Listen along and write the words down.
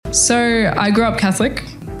So I grew up Catholic,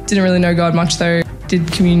 didn't really know God much though.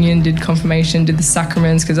 Did communion, did confirmation, did the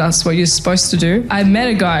sacraments because that's what you're supposed to do. I met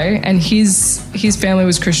a guy and his family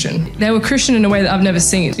was Christian. They were Christian in a way that I've never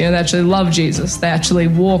seen. You know, they actually loved Jesus. They actually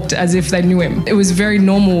walked as if they knew him. It was very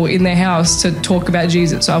normal in their house to talk about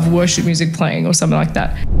Jesus. So I have worship music playing or something like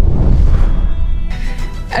that.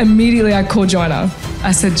 Immediately I called Joanna.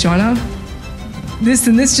 I said, Joanna, this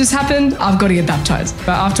and this just happened. I've got to get baptized. But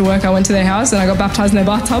after work, I went to their house and I got baptized in their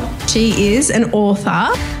bathtub. She is an author.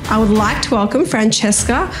 I would like to welcome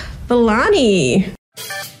Francesca VILLANI.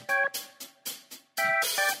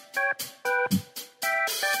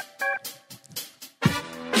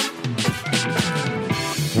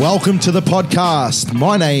 Welcome to the podcast.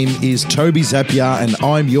 My name is Toby Zapier and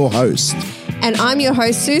I'm your host. And I'm your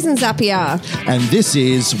host, Susan Zapier. And this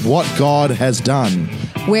is What God Has Done,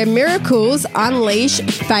 where miracles unleash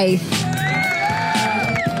faith.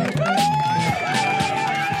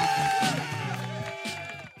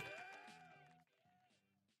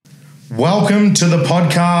 Welcome to the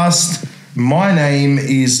podcast. My name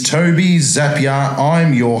is Toby Zapier.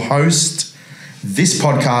 I'm your host. This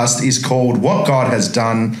podcast is called What God Has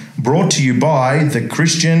Done, brought to you by the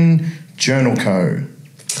Christian Journal Co.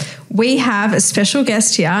 We have a special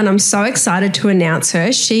guest here and I'm so excited to announce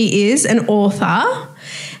her. She is an author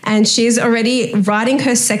and she's already writing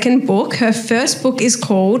her second book. Her first book is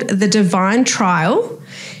called The Divine Trial.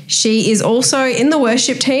 She is also in the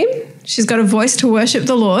worship team. She's got a voice to worship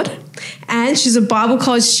the Lord and she's a Bible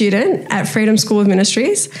college student at Freedom School of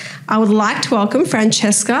Ministries. I would like to welcome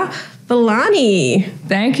Francesca VILLANI.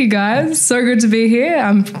 Thank you guys. So good to be here.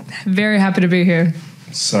 I'm very happy to be here.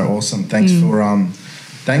 So awesome.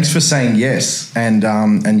 Thanks for saying yes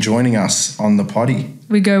and joining us on the potty.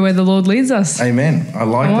 We go where the Lord leads us. Amen. I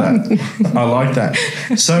like that. I like that.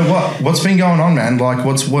 So what's been going on, man? Like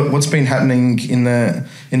what's been happening in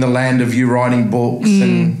the land of you writing books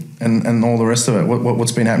and all the rest of it?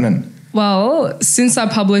 What's been happening? Well, since I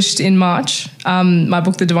published in March my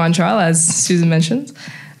book, The Divine Trial, as Susan mentioned,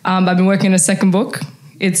 I've been working on a second book.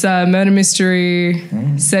 It's a murder mystery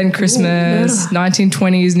set in Christmas,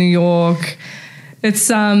 1920s New York.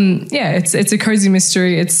 It's it's a cozy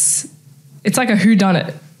mystery. It's like a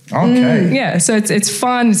whodunit. Okay. Yeah, so it's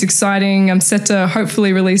fun, it's exciting. I'm set to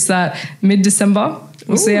hopefully release that mid-December.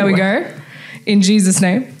 We'll see how we go. In Jesus'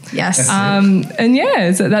 name. Yes. And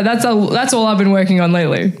yeah, so that's all I've been working on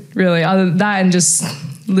lately, really. Other than that and just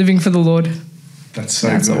living for the Lord. That's so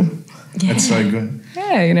good. Yeah. That's so good.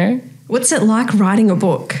 Yeah, you know. What's it like writing a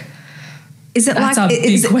book? That's a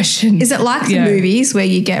big question. Is it like the movies where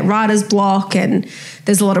you get writer's block and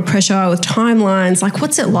there's a lot of pressure with timelines? Like,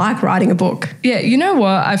 what's it like writing a book? Yeah, you know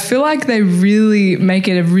what? I feel like they really make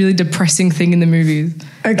it a really depressing thing in the movies.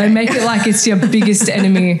 Okay. They make it like it's your biggest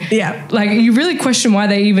enemy. Yeah. Like, you really question why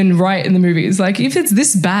they even write in the movies. Like, if it's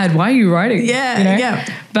this bad, why are you writing? Yeah, you know? yeah.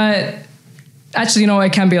 But actually, you know,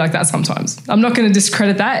 it can be like that sometimes. I'm not going to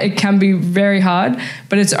discredit that. It can be very hard,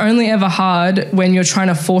 but it's only ever hard when you're trying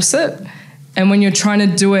to force it. And when you're trying to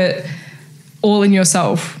do it all in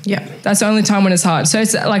yourself. Yeah. That's the only time when it's hard. So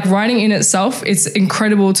it's like writing in itself, it's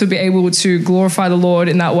incredible to be able to glorify the Lord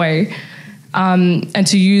in that way and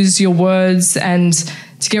to use your words and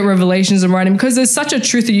to get revelations in writing because there's such a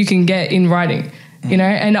truth that you can get in writing, you know.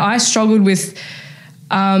 And I struggled with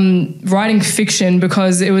writing fiction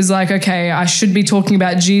because it was like, okay, I should be talking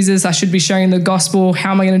about Jesus. I should be sharing the gospel.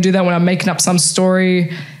 How am I going to do that when I'm making up some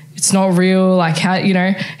story? It's not real. Like, how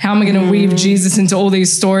am I going to weave Jesus into all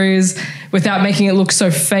these stories without making it look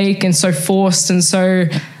so fake and so forced and so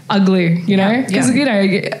ugly, you know? Because, you know,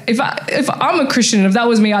 if I'm a Christian, if that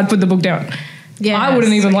was me, I'd put the book down. Yes, I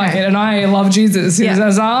wouldn't even like it. And I love Jesus.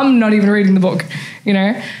 So I'm not even reading the book, you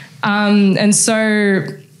know? And so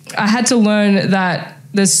I had to learn that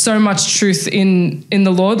there's so much truth in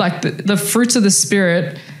the Lord, like the fruits of the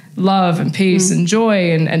Spirit, love and peace and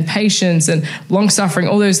joy and patience and long-suffering,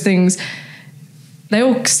 all those things, they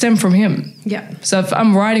all stem from him. Yeah. So if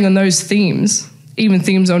I'm writing on those themes, even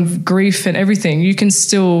themes on grief and everything, you can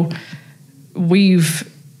still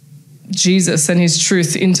weave Jesus and his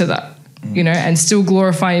truth into that, you know, and still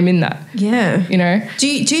glorify him in that. Yeah. You know? Do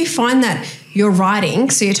you find that you're writing,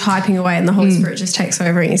 so you're typing away and the Holy Spirit just takes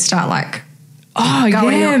over and you start like... Oh,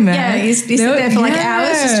 yeah, man. Yeah, you sit there for like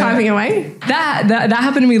hours just typing away. That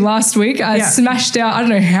happened to me last week. I smashed out, I don't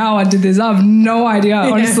know how I did this. I have no idea,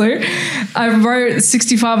 honestly. I wrote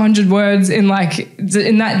 6,500 words in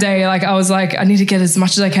that day. Like, I was like, I need to get as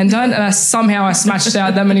much as I can done. And I smashed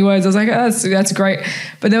out that many words. I was like, oh, that's great.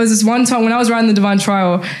 But there was this one time when I was writing The Divine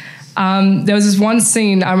Trial, there was this one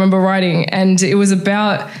scene I remember writing, and it was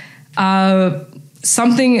about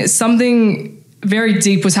something very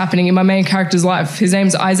deep was happening in my main character's life. His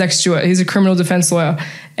name's Isaac Stewart. He's a criminal defense lawyer.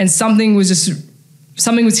 And something was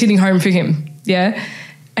hitting home for him. Yeah.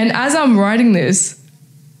 And as I'm writing this,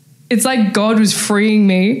 it's like God was freeing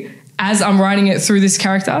me as I'm writing it through this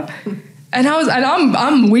character. And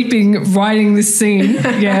I'm weeping writing this scene.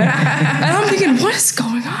 Yeah. And I'm thinking, what is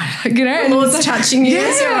going on? You know, the Lord's touching you.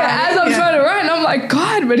 Yeah. As I'm trying to write, and I'm like,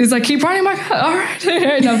 God, but he's like, keep writing. I'm like, all right.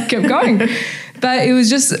 And I've kept going. But it was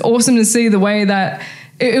just awesome to see the way that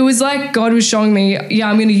it was like God was showing me, yeah,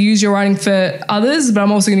 I'm going to use your writing for others, but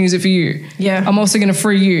I'm also going to use it for you. Yeah. I'm also going to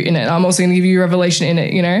free you in it. I'm also going to give you revelation in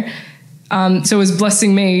it, you know. So it was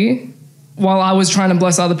blessing me while I was trying to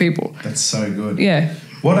bless other people. That's so good. Yeah.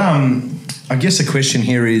 What I guess the question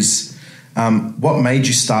here is, what made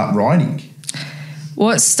you start writing?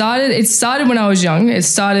 It started when I was young. It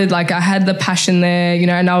started like I had the passion there, you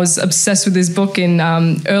know, and I was obsessed with this book in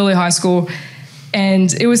early high school.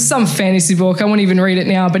 And it was some fantasy book. I won't even read it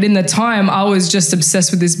now. But in the time, I was just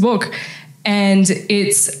obsessed with this book. And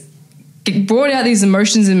it brought out these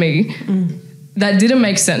emotions in me that didn't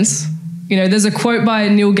make sense. You know, there's a quote by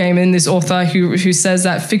Neil Gaiman, this author, who says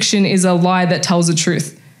that fiction is a lie that tells the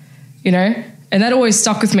truth, you know? And that always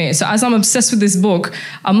stuck with me. So as I'm obsessed with this book,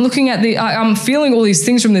 I'm looking at I'm feeling all these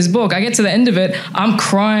things from this book. I get to the end of it, I'm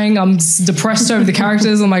crying, I'm depressed over the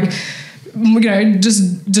characters. I'm like, you know,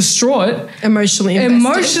 just distraught. Emotionally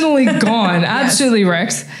gone, absolutely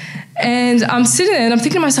wrecked. And I'm sitting there and I'm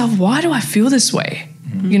thinking to myself, why do I feel this way?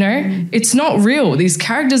 You know, it's not real. These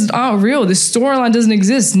characters aren't real. This storyline doesn't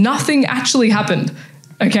exist. Nothing actually happened.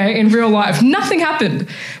 Okay, in real life, nothing happened,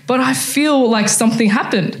 but I feel like something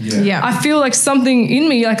happened. Yeah. I feel like something in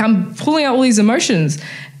me, like I'm pulling out all these emotions.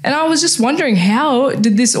 And I was just wondering, how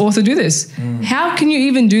did this author do this? How can you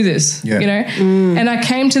even do this? Yeah. You know? And I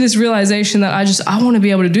came to this realization that I want to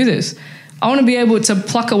be able to do this. I want to be able to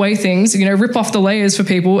pluck away things, you know, rip off the layers for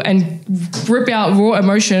people and rip out raw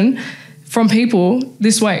emotion from people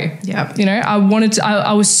this way. Yeah. You know,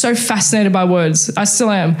 I was so fascinated by words. I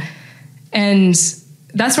still am. And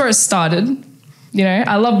that's where it started. You know,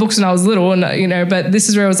 I loved books when I was little, and you know, but this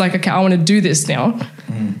is where I was like, okay, I want to do this now.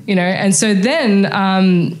 You know, and so then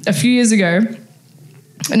a few years ago,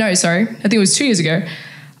 I think it was 2 years ago,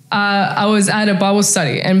 I was at a Bible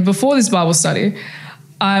study, and before this Bible study,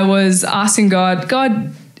 I was asking God,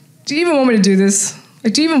 do you even want me to do this?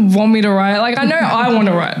 Like, do you even want me to write? Like, I know I want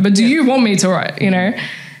to write, but do you want me to write? You know,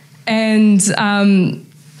 and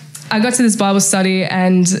I got to this Bible study,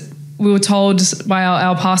 and we were told by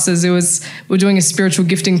our pastors we're doing a spiritual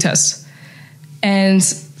gifting test. And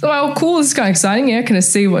so, oh, cool, this is kind of exciting. Yeah, can I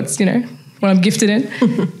see what I'm gifted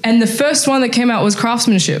in? And the first one that came out was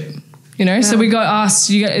craftsmanship, you know? Yeah. So we got asked,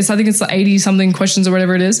 I think it's like 80 something questions or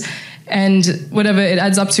whatever it is. And whatever it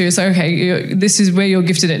adds up to, it's like, okay, this is where you're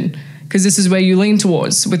gifted in, because this is where you lean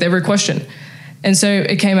towards with every question. And so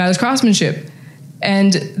it came out as craftsmanship.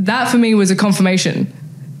 And that for me was a confirmation,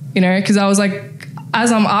 you know, because I was like, as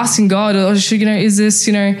I'm asking God, you know, is this,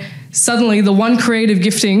 you know, suddenly the one creative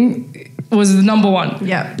gifting was the number one.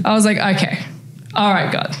 Yeah. I was like, okay, all right,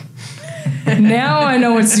 God. Now I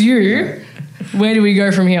know it's you. Where do we go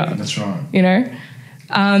from here? That's right. You know?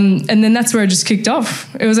 And then that's where it just kicked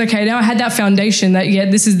off. It was okay. Now I had that foundation that, yeah,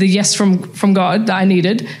 this is the yes from God that I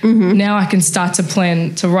needed. Now I can start to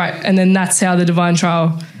plan to write. And then that's how the Divine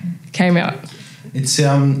Trial came out. It's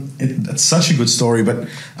such a good story, but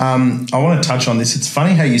I want to touch on this. It's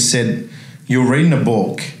funny how you said you're reading a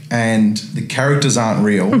book and the characters aren't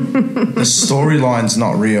real, the storyline's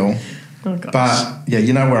not real. Oh gosh. But yeah,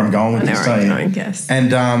 you know where I'm going with this, don't you? Yes.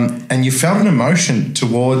 And you felt an emotion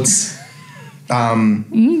towards,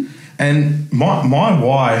 and my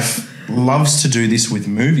wife loves to do this with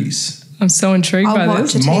movies. I'm so intrigued by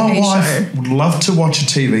this. My wife would love to watch a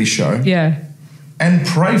TV show. Yeah. And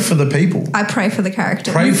pray for the people. I pray for the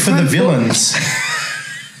characters. Pray for the villains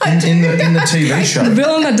in the TV show. The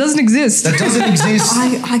villain that doesn't exist. That doesn't exist.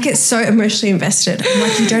 I get so emotionally invested. I'm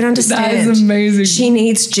like, you don't understand. That is amazing. She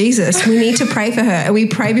needs Jesus. We need to pray for her. And we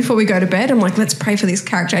pray before we go to bed. I'm like, let's pray for this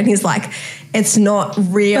character. And he's like, it's not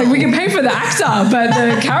real. Like, we can pay for the actor, but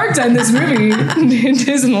the character in this movie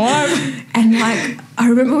isn't alive. And like, I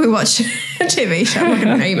remember we watched a TV show. I'm not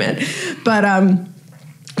going to name it. But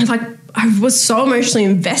like, I was so emotionally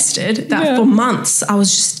invested that for months I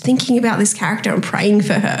was just thinking about this character and praying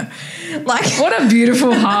for her. Like, what a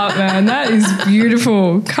beautiful heart, man. That is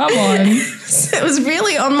beautiful. Come on. It was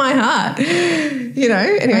really on my heart. You know,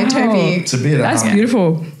 anyway, Toby. It's a bit. That's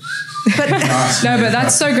beautiful. But no, but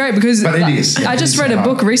that's so great because but it is. I just read a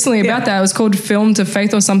book recently about that. It was called Film to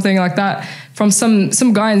Faith or something like that from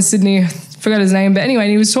some guy in Sydney. I forgot his name, but anyway,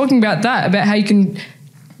 he was talking about that, about how you can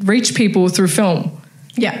reach people through film.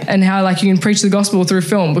 Yeah. And how like you can preach the gospel through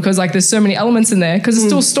film because like there's so many elements in there because it's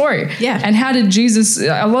still a story. Yeah. And how did Jesus,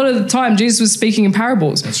 a lot of the time Jesus was speaking in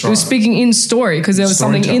parables. That's right. He was speaking in story because there was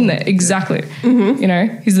something in there. Exactly. You know,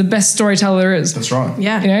 he's the best storyteller there is. That's right.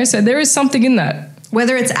 Yeah. You know, so there is something in that.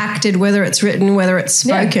 Whether it's acted, whether it's written, whether it's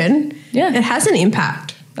spoken, it has an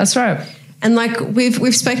impact. That's right. And like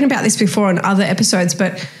we've spoken about this before on other episodes,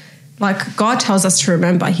 but like God tells us to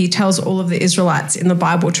remember. He tells all of the Israelites in the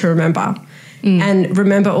Bible to remember. And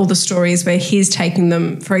remember all the stories where he's taking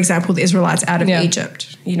them, for example, the Israelites out of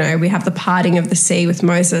Egypt. You know, we have the parting of the sea with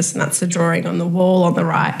Moses, and that's the drawing on the wall on the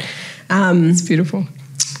right. It's beautiful.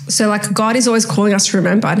 So like God is always calling us to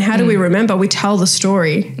remember. And how do we remember? We tell the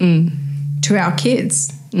story to our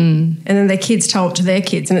kids. And then their kids tell it to their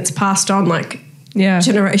kids, and it's passed on like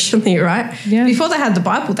generationally, right? Yeah. Before they had the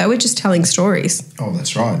Bible, they were just telling stories. Oh,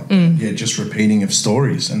 that's right. Yeah, just repeating of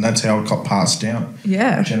stories. And that's how it got passed down.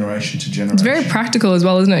 Yeah. Generation to generation. It's very practical as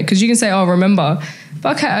well, isn't it? Because you can say, oh, remember.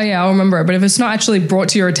 But okay, oh, yeah, I'll remember it. But if it's not actually brought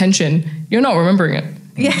to your attention, you're not remembering it.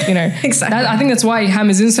 Yeah, you know, exactly. I think that's why he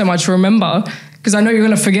hammers in so much, remember, because I know you're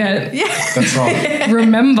going to forget. Yeah. That's right.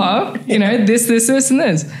 Remember, you know, this, and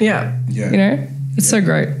this. Yeah. You know, it's so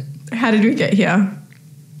great. How did we get here?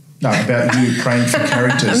 No, about you praying for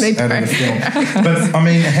characters Me out praying. of the film. But I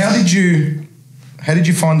mean, how did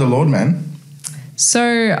you find the Lord, man?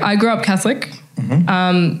 So I grew up Catholic.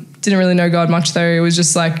 Didn't really know God much though. It was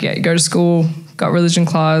just like, yeah, go to school, got religion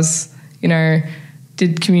class, you know,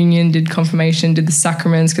 did communion, did confirmation, did the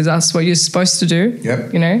sacraments because that's what you're supposed to do.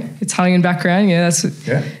 Yep. You know, Italian background,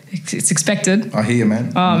 it's expected. I hear you,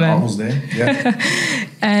 man. Oh, man. I was there. Yeah.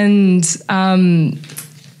 And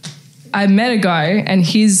I met a guy and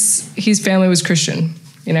his family was Christian,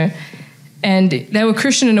 you know, and they were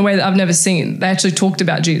Christian in a way that I've never seen. They actually talked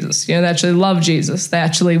about Jesus, you know, they actually loved Jesus. They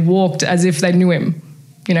actually walked as if they knew him,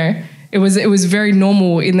 you know. It was very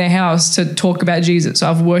normal in their house to talk about Jesus. So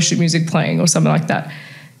I have worship music playing or something like that.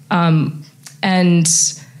 And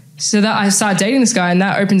so that I started dating this guy and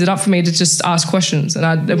that opened it up for me to just ask questions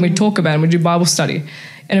and we'd talk about it and we'd do Bible study.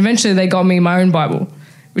 And eventually they got me my own Bible,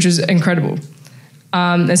 which was incredible.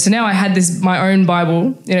 And so now I had my own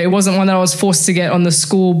Bible. You know, it wasn't one that I was forced to get on the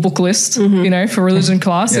school book list, you know, for religion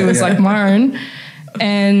class. It was like my own.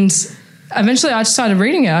 And eventually I just started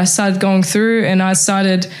reading it. I started going through and I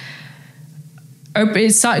started,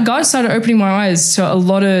 God started opening my eyes to a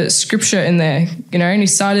lot of scripture in there, you know, and he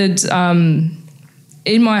started,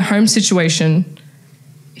 in my home situation,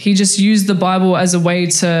 he just used the Bible as a way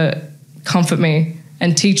to comfort me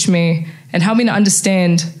and teach me and help me to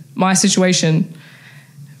understand my situation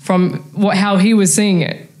from how he was seeing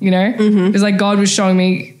it, you know? It's like God was showing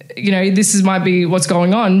me, you know, might be what's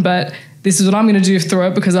going on, but this is what I'm going to do through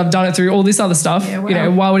it because I've done it through all this other stuff. Yeah, wow. You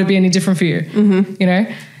know, why would it be any different for you? You know?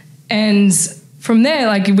 And from there,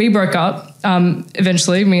 like we broke up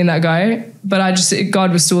eventually, me and that guy, but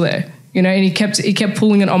God was still there, you know, and he kept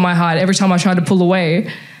pulling it on my heart every time I tried to pull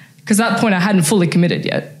away because at that point I hadn't fully committed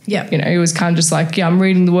yet. Yeah. You know, it was kind of just like, yeah, I'm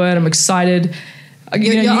reading the word, I'm excited.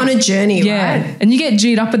 You're on a journey, right? And you get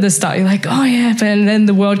G'd up at the start. You're like, oh yeah, and then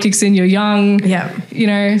the world kicks in. You're young, you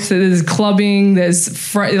know. So there's clubbing,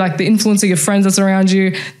 there's like the influence of your friends that's around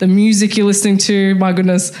you, the music you're listening to. My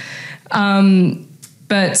goodness,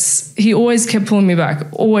 but he always kept pulling me back.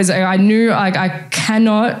 Always, I knew like I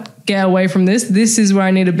cannot get away from this. This is where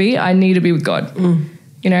I need to be. I need to be with God,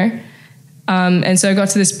 you know. And so I got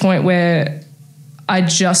to this point where I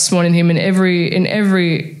just wanted Him in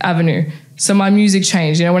every avenue. So my music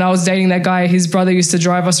changed. You know, when I was dating that guy, his brother used to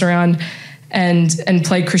drive us around and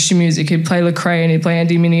play Christian music. He'd play Lecrae and he'd play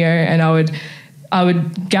Andy Mineo, and I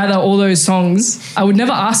would gather all those songs. I would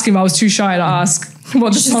never ask him. I was too shy to ask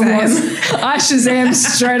what the song was. I Shazammed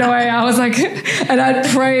straight away. I was like, and I'd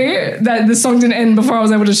pray that the song didn't end before I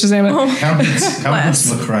was able to Shazam it. How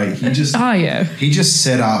good's Lecrae? He just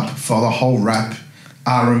set up for the whole rap,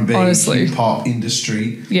 R&B, hip hop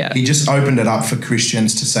industry. Yeah. He just opened it up for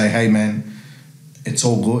Christians to say, hey man, it's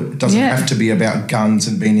all good. It doesn't have to be about guns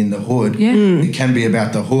and being in the hood. Yeah. It can be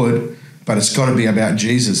about the hood, but it's got to be about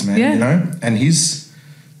Jesus, man, you know? And he's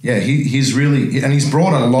really, and he's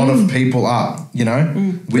brought a lot of people up, you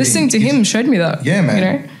know? Listening to him showed me that. Yeah, man. You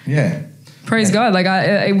know? Yeah. Praise God. Like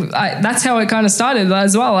I that's how it kind of started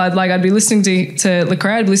as well. I'd be listening to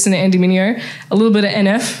Lecrae, I'd be listening to Andy Mineo, a little bit of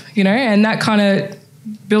NF, you know, and that kind of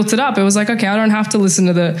built it up. It was like, okay, I don't have to listen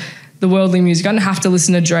to the worldly music. I don't have to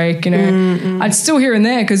listen to Drake, you know. I'd still here and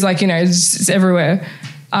there because, like, you know, it's everywhere.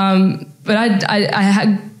 But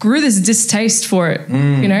I grew this distaste for it,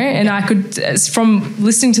 you know, and I could, from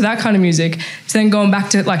listening to that kind of music to then going back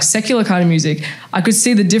to like secular kind of music, I could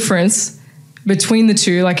see the difference between the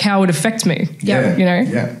two, like how it would affect me. Yeah. You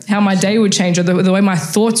know, how my day would change, or the way my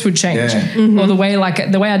thoughts would change, or the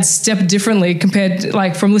way I'd step differently compared to,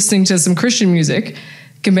 like, from listening to some Christian music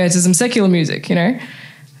compared to some secular music, you know.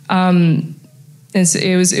 And so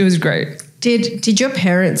it was great. Did your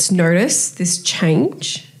parents notice this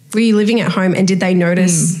change? Were you living at home and did they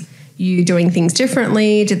notice you doing things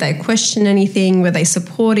differently? Did they question anything? Were they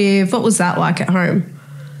supportive? What was that like at home?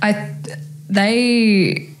 I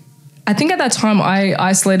think at that time I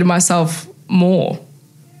isolated myself more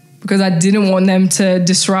because I didn't want them to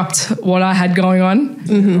disrupt what I had going on.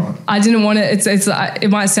 Mm-hmm. I didn't want it. It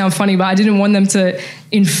might sound funny, but I didn't want them to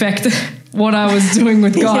infect what I was doing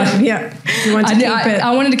with God. Yeah. You wanted to keep it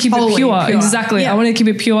I wanted to keep it pure. Exactly. Yeah. I wanted to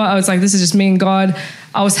keep it pure. I was like, this is just me and God.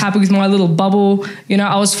 I was happy with my little bubble. You know,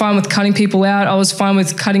 I was fine with cutting people out. I was fine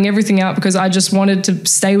with cutting everything out because I just wanted to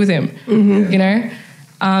stay with him, you know?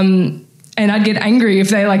 And I'd get angry if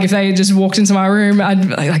they just walked into my room. I'd be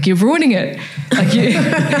like, you're ruining it. Like,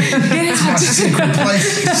 it's my secret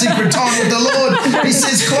place, secret time with the Lord. He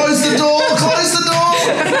says, close the door.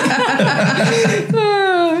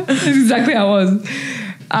 That's exactly how it was.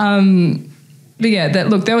 But yeah,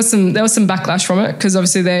 there was some backlash from it because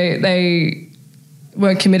obviously they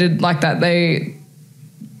weren't committed like that. They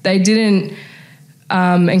didn't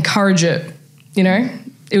encourage it, you know.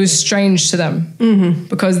 It was strange to them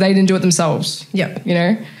because they didn't do it themselves. Yep. You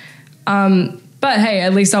know? But hey,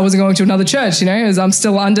 at least I wasn't going to another church, you know, as I'm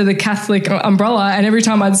still under the Catholic umbrella. And every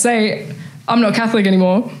time I'd say, I'm not Catholic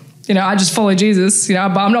anymore, you know, I just follow Jesus, you know,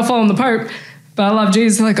 but I'm not following the Pope, but I love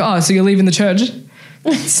Jesus. They're like, oh, so you're leaving the church?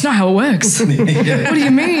 It's not how it works. What do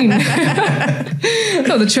you mean? I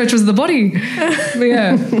thought the church was the body. But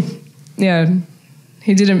yeah,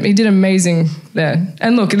 he did amazing there.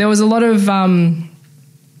 And look, there was a lot of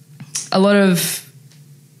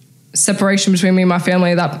separation between me and my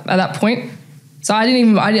family at that point. So I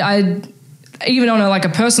didn't even, even on a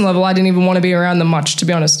personal level, I didn't even want to be around them much, to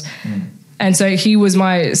be honest. And so he was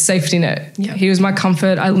my safety net. Yep. He was my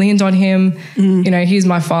comfort. I leaned on him. You know, he's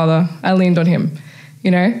my father. I leaned on him, you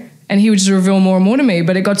know, and he would just reveal more and more to me.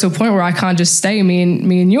 But it got to a point where I can't just stay me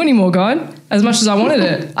and you anymore, God, as much as I wanted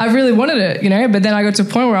it. I really wanted it, you know, but then I got to a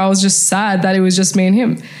point where I was just sad that it was just me and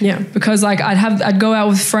him. Yeah. Because I'd go out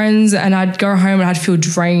with friends and I'd go home and I'd feel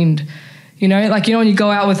drained, you know, like, you know, when you go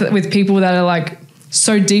out with people that are like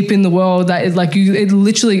so deep in the world that it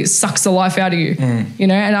literally sucks the life out of you, you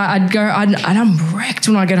know, and I'm wrecked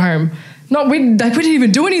when I get home. We didn't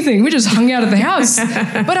even do anything. We just hung out at the house,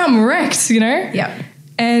 but I'm wrecked, you know? Yeah.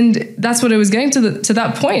 And that's what it was getting to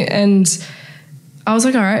that point. And I was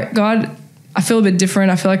like, all right, God, I feel a bit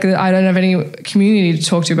different. I feel like I don't have any community to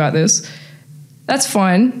talk to about this. That's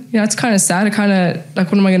fine. You know, it's kind of sad.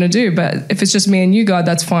 What am I going to do? But if it's just me and you, God,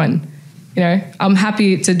 that's fine. You know, I'm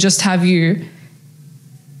happy to just have you.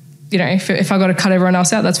 You know, if I got to cut everyone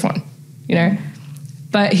else out, that's fine. You know,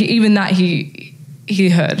 but he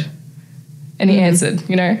heard and he answered,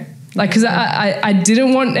 you know, like, because I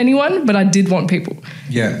didn't want anyone, but I did want people.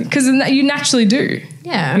 Yeah. Because you naturally do.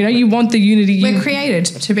 Yeah. You know, you want the unity. We're created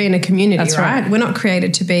to be in a community, that's right? We're not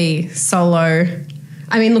created to be solo.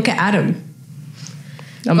 I mean, look at Adam.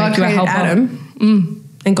 God created Adam,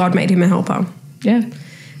 and God made him a helper. Yeah.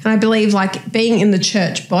 And I believe, like, being in the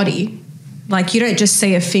church body, like, you don't just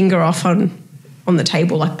see a finger off on the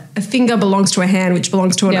table. Like, a finger belongs to a hand, which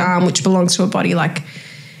belongs to an arm, which belongs to a body. Like,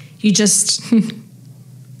 you just...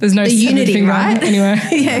 There's no unity, finger right? Anywhere.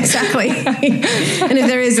 Yeah, exactly. And if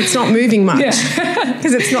there is, it's not moving much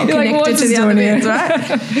because it's not connected to the other bits,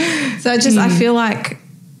 right? So I feel like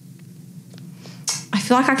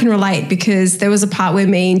I can relate because there was a part where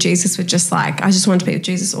me and Jesus were just like, I just wanted to be with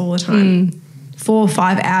Jesus all the time. 4 or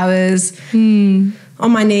 5 hours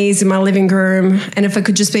on my knees in my living room. And if it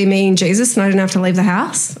could just be me and Jesus and I didn't have to leave the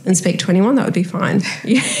house and speak to anyone, that would be fine.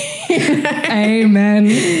 Amen.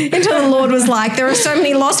 Until the Lord was like, there are so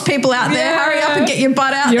many lost people out there. Hurry up and get your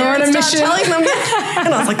butt out You're there on and a start mission. telling them.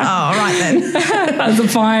 And I was like, oh, all right then.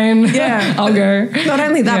 That's fine. Yeah. I'll go. Not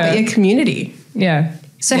only that, but your community. Yeah.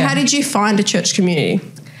 So how did you find a church community?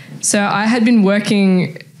 So I had been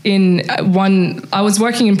working I was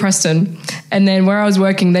working in Preston, and then where I was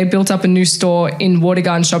working, they built up a new store in Water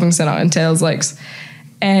Garden Shopping Centre in Taylor's Lakes.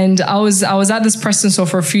 And I was at this Preston store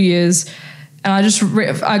for a few years, and I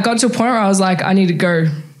got to a point where I was like, I need to go.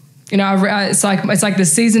 You know, it's like the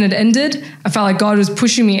season had ended. I felt like God was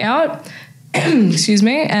pushing me out, excuse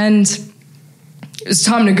me, and it was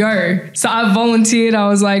time to go. So I volunteered. I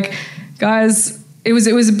was like, guys,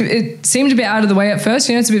 it seemed a bit out of the way at first.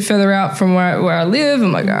 You know, it's a bit further out from where I live.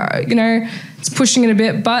 I'm like, all right, you know, it's pushing it a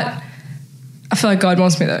bit, but I feel like God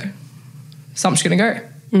wants me there. So I'm just going to go.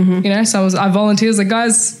 You know, so I volunteered. I was like,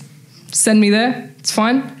 guys, send me there. It's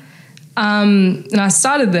fine. And I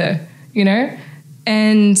started there, you know,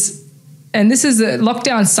 and this is the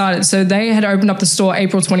lockdown started. So they had opened up the store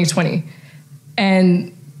April 2020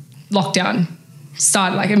 and lockdown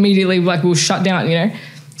started like immediately, like we were shut down, you know.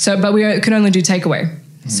 So, but we could only do takeaway.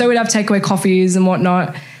 So we'd have takeaway coffees and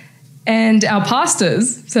whatnot. And our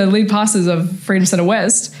pastors, so the lead pastors of Freedom Center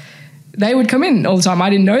West, they would come in all the time. I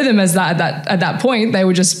didn't know them as that at that point. They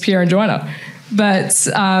were just Pierre and Joanna. But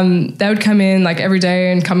they would come in like every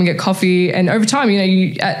day and come and get coffee. And over time, you know,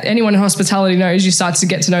 anyone in hospitality knows you start to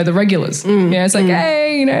get to know the regulars. You know, it's like,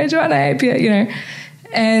 hey, you know, Joanna, hey, Pierre, you know.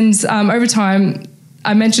 And over time,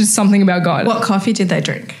 I mentioned something about God. What coffee did they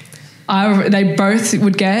drink? They both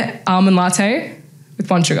would get almond latte with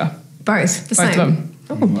one sugar. Both Both of them.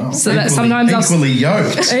 Oh, wow. So that sometimes equally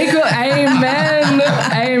yoked. Amen.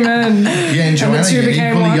 Yeah, and Joanna, you're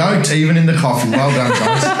equally one. yoked even in the coffee. Well done,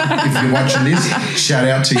 guys. If you're watching this, shout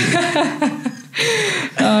out to you.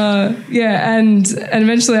 Yeah, and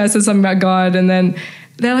eventually I said something about God, and then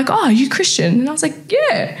they're like, "Oh, are you Christian?" And I was like,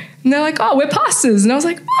 "Yeah." And they're like, "Oh, we're pastors." And I was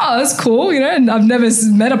like, "Oh, that's cool," you know. And I've never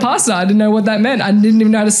met a pastor. I didn't know what that meant. I didn't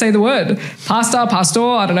even know how to say the word pastor,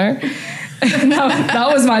 I don't know. that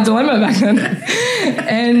was my dilemma back then.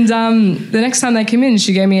 And the next time they came in,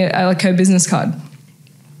 she gave me like her business card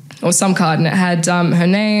or some card, and it had her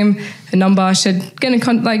name, her number. She said, "Get in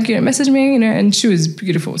message me," you know. And she was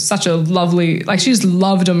beautiful, such a lovely, like she just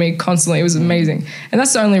loved on me constantly. It was amazing, and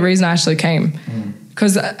that's the only reason I actually came,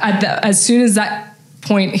 because as soon as that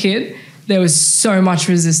point hit, there was so much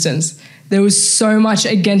resistance. There was so much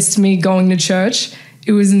against me going to church.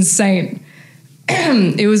 It was insane.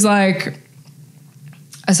 It was like.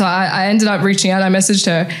 So I ended up reaching out. I messaged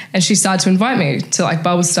her, and she started to invite me to like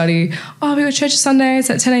Bible study. Oh, we got church Sunday. It's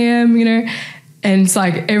at 10 a.m., you know. And it's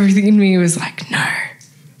like everything in me was like, no,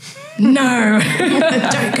 don't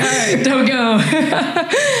go.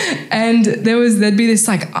 And there'd be this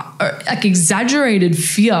like exaggerated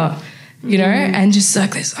fear, you know, and just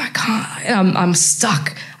like this, I can't. I'm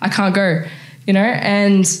stuck. I can't go, you know.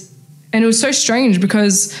 And it was so strange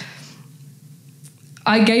because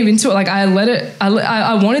I gave into it. Like I let it,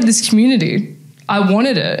 I wanted this community. I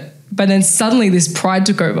wanted it. But then suddenly this pride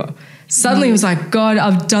took over. Suddenly it was like, God,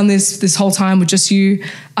 I've done this whole time with just you.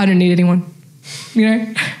 I don't need anyone, you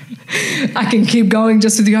know. I can keep going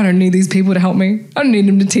just with you. I don't need these people to help me. I don't need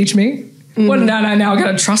them to teach me. What now I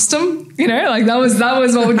got to trust them, you know. Like that was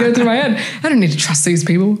what would go through my head. I don't need to trust these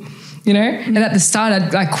people, you know. And at the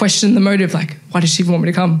start I questioned the motive, like, why does she even want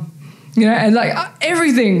me to come? You know, and like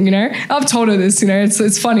everything, you know, I've told her this, you know,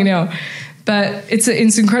 it's funny now, but it's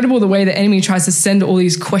incredible the way the enemy tries to send all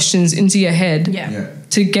these questions into your head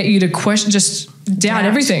to get you to just doubt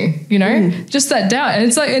everything, you know, just that doubt. And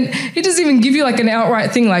it's like, and it doesn't even give you like an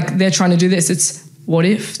outright thing, like they're trying to do this. It's what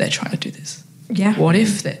if they're trying to do this? Yeah. What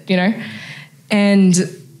if that, you know? And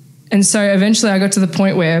so eventually I got to the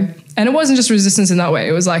point where, and it wasn't just resistance in that way.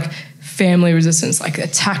 It was like family resistance, like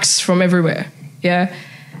attacks from everywhere. Yeah.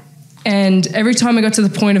 And every time I got to the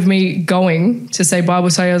point of me going to say Bible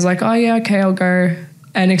study, I was like, oh yeah, okay, I'll go.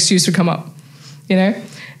 An excuse would come up, you know?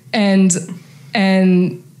 And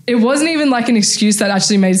it wasn't even like an excuse that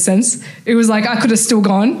actually made sense. It was like, I could have still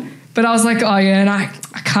gone, but I was like, oh yeah, and I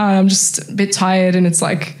can't, I'm just a bit tired. And it's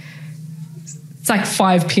like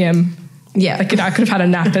 5 p.m. Yeah. Like, you know, I could have had a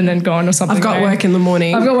nap and then gone or something. I've got work in the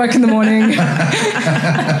morning.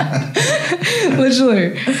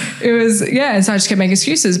 Literally. It was, and so I just kept making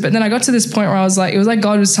excuses. But then I got to this point where I was like, it was like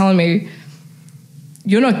God was telling me,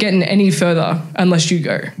 you're not getting any further unless you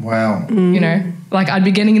go. Wow. You know, like I'd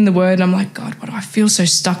be getting in the word and I'm like, God, why do I feel so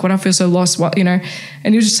stuck? Why do I feel so lost? What, you know?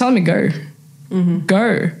 And he was just telling me, go.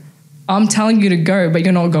 Go. I'm telling you to go, but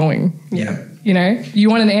you're not going. Yeah. You know,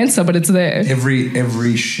 you want an answer, but it's there.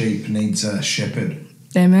 Every sheep needs a shepherd.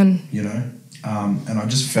 Amen. You know, and I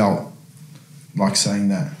just felt like saying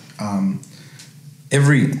that.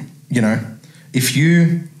 You know, if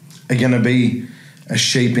you are going to be a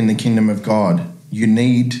sheep in the kingdom of God, you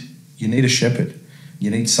need a shepherd.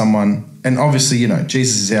 You need someone, and obviously, you know,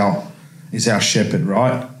 Jesus is our shepherd,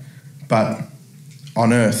 right? But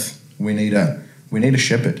on earth, we need a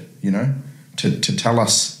shepherd, you know, to tell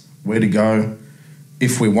us where to go,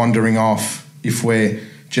 if we're wandering off, if we're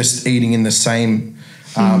just eating in the same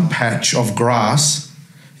patch of grass,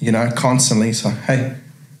 you know, constantly. So, hey,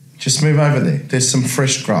 just move over there. There's some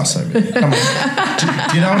fresh grass over there. Come on. Do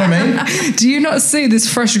you know what I mean? Do you not see this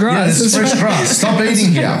fresh grass? Yeah, there's fresh grass. Stop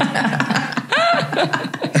eating here.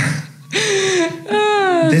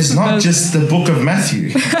 There's not just the book of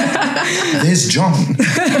Matthew. There's John.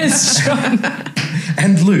 It's John.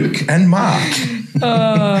 And Luke and Mark.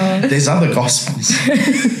 There's other gospels.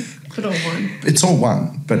 Put all one. It's all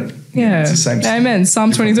one, but Yeah. it's the same. Amen.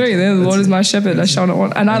 Psalm 23. The Lord is my shepherd. I shall not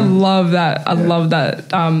want. And I love that. I love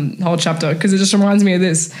that whole chapter because it just reminds me of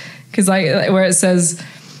this. Because like where it says,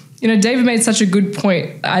 David made such a good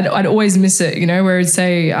point. I'd always miss it, where it'd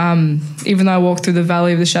say, even though I walk through the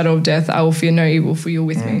valley of the shadow of death, I will fear no evil, for you're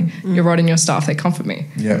with me. Your rod and your staff, they comfort me.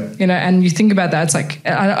 Yeah. And you think about that, it's like,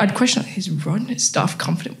 I'd question, his rod and his staff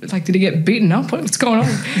comforted? Like, did he get beaten up? What's going on?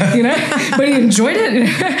 But he enjoyed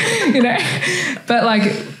it, But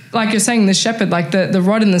like you're saying, the shepherd, like the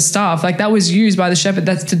rod and the staff, like that was used by the shepherd.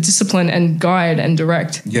 That's to discipline and guide and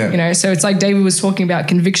direct. Yeah. So it's like David was talking about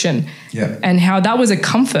conviction. Yeah. And how that was a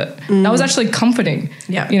comfort. That was actually comforting.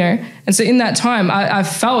 Yeah. And so in that time, I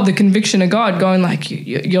felt the conviction of God going like,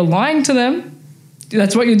 you're lying to them.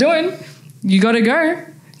 That's what you're doing. You got to go.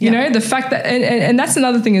 The fact that, and that's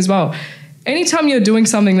another thing as well. Anytime you're doing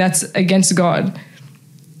something that's against God,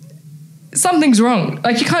 something's wrong.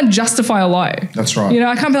 Like you can't justify a lie. That's right.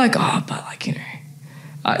 I can't be like,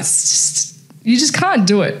 it's just, you just can't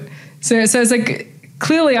do it. So it's like,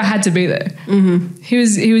 clearly I had to be there. He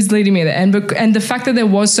was leading me there. And the fact that there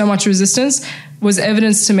was so much resistance was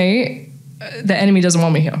evidence to me the enemy doesn't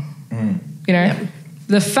want me here.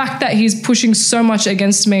 The fact that he's pushing so much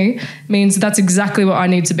against me means that's exactly what I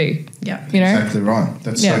need to be. Yeah. Exactly right.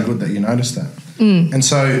 That's so good that you noticed that. And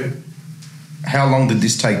so how long did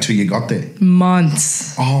this take till you got there?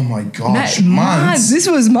 Months. Oh my gosh, months. This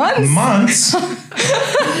was months. Months.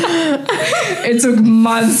 It took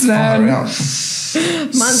months, man. Months.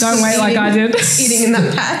 Don't wait like I did. Eating in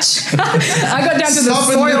that patch. I got down to the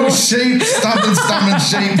soil. Stubborn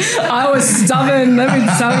sheep. I was stubborn. Let me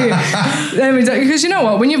tell you. Because you know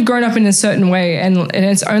what? When you've grown up in a certain way and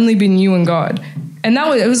it's only been you and God, and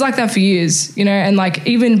it was like that for years, and like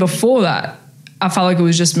even before that, I felt like it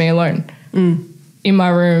was just me alone. In my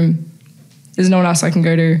room. There's no one else I can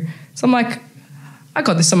go to. So I'm like, I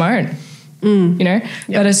got this on my own.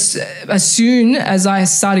 But as soon as I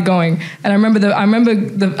started going, and I remember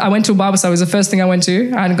I went to a Bible study. It was the first thing I went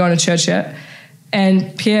to. I hadn't gone to church yet.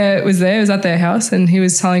 And Pierre was there. He was at their house, and he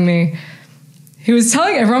was telling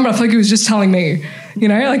everyone, but I feel like he was just telling me.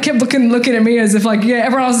 Like kept looking at me as if like,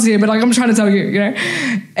 everyone else is here, but like I'm trying to tell you,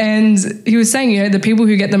 And he was saying, the people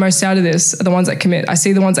who get the most out of this are the ones that commit. I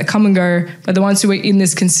see the ones that come and go, but the ones who are in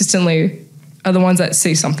this consistently are the ones that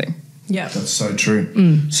see something. Yeah. That's so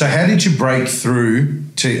true. So how did you break through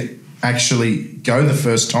to actually go the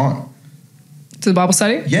first time? To the Bible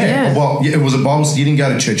study? Yeah. Well, it was a Bible study. You didn't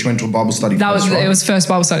go to church. You went to a Bible study first, right? It was first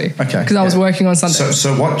Bible study. Okay. Because I was working on Sunday.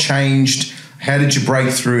 So what changed? How did you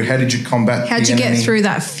break through? How did you combat How'd you get through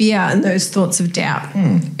that fear and those thoughts of doubt?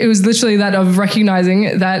 It was literally that of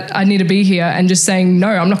recognizing that I need to be here and just saying, no,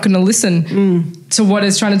 I'm not going to listen to what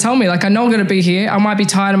it's trying to tell me. Like, I know I'm going to be here. I might be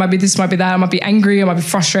tired. I might be this, might be that. I might be angry. I might be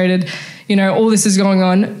frustrated. All this is going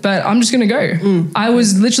on, but I'm just going to go.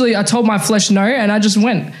 I told my flesh no, and I just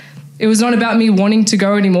went. It was not about me wanting to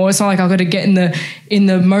go anymore. It's not like I've got to get in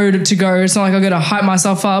the mode to go. It's not like I've got to hype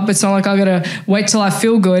myself up. It's not like I've got to wait till I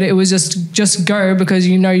feel good. It was just go because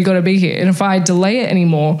you got to be here. And if I delay it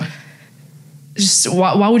anymore, just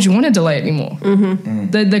why would you want to delay it anymore?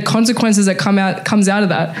 The consequences that comes out of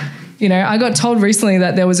that. I got told recently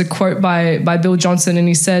that there was a quote by Bill Johnson, and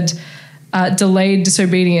he said, delayed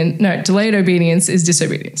obedience is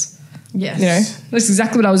disobedience. Yes. That's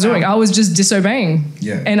exactly what I was doing. I was just disobeying.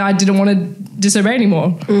 Yeah. And I didn't want to disobey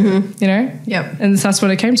anymore. Yep. And that's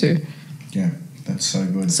what it came to. Yeah, that's so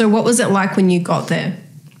good. So what was it like when you got there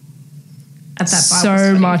at that Bible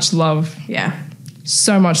study? So much love. Yeah.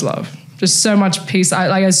 So much love. Just so much peace.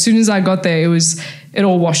 As soon as I got there, it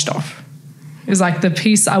all washed off. It was like the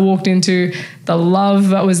peace I walked into, the love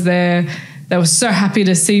that was there. They were so happy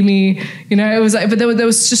to see me, it was like, but there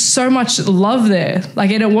was just so much love there.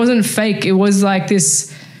 Like, and it wasn't fake. It was like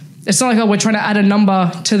this, it's not like, we're trying to add a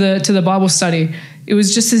number to the Bible study. It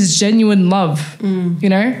was just this genuine love, and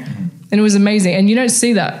it was amazing. And you don't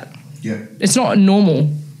see that. Yeah. It's not normal,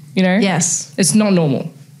 Yes. It's not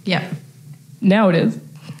normal. Yeah. Now it is.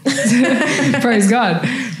 Praise God.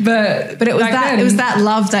 But it was that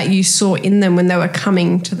love that you saw in them when they were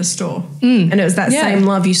coming to the store. And it was that same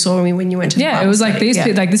love you saw when you went to the Bible it was study. like these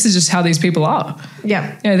people, like this is just how these people are.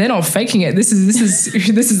 Yeah. They're not faking it. This is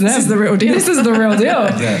them. This is the real deal. This is the real deal.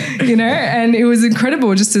 And it was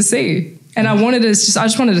incredible just to see. And I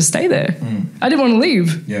just wanted to stay there. I didn't want to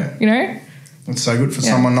leave. Yeah. It's so good for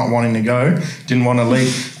someone not wanting to go, didn't want to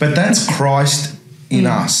leave. But that's Christ in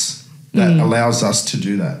us that allows us to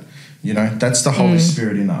do that. That's the Holy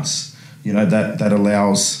Spirit in us, that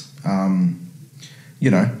allows, Amen.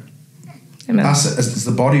 us as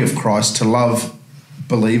the body of Christ to love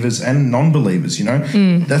believers and non-believers, you know.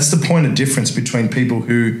 That's the point of difference between people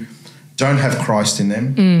who don't have Christ in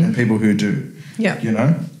them and people who do. Yeah. You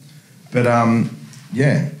know? But,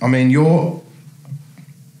 yeah, I mean,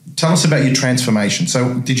 tell us about your transformation.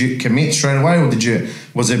 So did you commit straight away or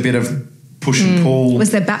was there a bit of push and pull?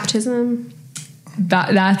 Was there baptism?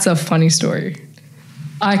 That's a funny story.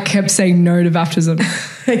 I kept saying no to baptism.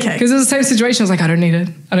 Okay. Because it was the same situation. I was like, I don't need it.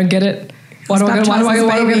 I don't get it. Why do I get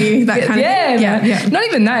that kind of thing? Yeah. Not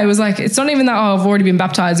even that. It was like, it's not even that, I've already been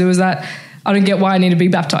baptized. It was that I don't get why I need to be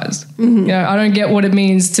baptized. You know, I don't get what it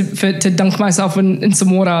means to dunk myself in some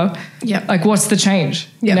water. Yeah. Like, what's the change?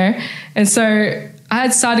 You know? And so I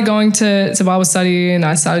had started going to Bible study and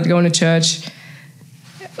I started going to church.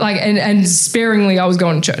 Like, and sparingly I was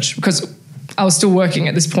going to church because I was still working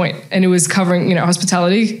at this point and it was covering, you know,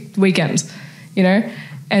 hospitality weekends, you know?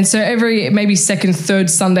 And so every maybe second, third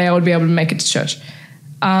Sunday I would be able to make it to church.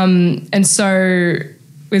 And so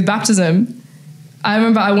with baptism, I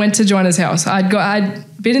remember I went to Joanna's house. I'd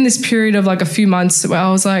been in this period of like a few months where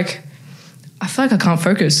I was like, I feel like I can't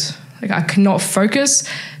focus. Like I cannot focus.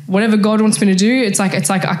 Whatever God wants me to do, it's like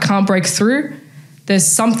I can't break through. There's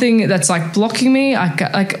something that's like blocking me.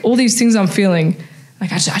 Like all these things I'm feeling,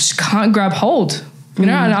 like I just can't grab hold, you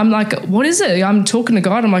know? And I'm like, what is it? I'm talking to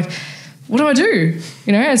God. I'm like, what do I do?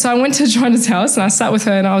 You know? And so I went to Joanna's house and I sat with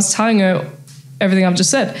her and I was telling her everything I've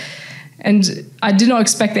just said. And I did not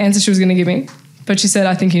expect the answer she was going to give me, but she said,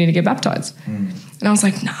 I think you need to get baptized. And I was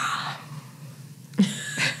like, nah.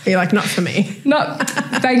 You're like, not for me. Not,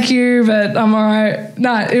 thank you, but I'm all right.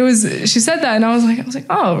 No, she said that and I was like,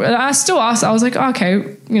 oh, and I still asked, I was like, oh,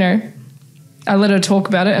 okay, you know, I let her talk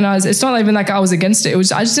about it and it's not even like I was against it.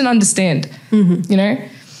 I just didn't understand, you know?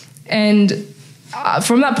 And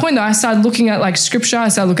from that point though, I started looking at like scripture. I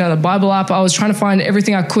started looking at the Bible app. I was trying to find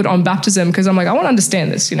everything I could on baptism because I'm like, I want to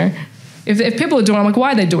understand this, you know? If people are doing it, I'm like,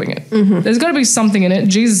 why are they doing it? There's got to be something in it.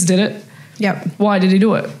 Jesus did it. Yep. Why did he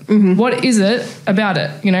do it? What is it about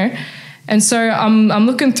it, you know? And so I'm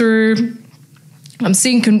looking through, I'm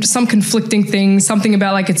seeing some conflicting things, something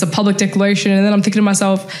about like it's a public declaration, and then I'm thinking to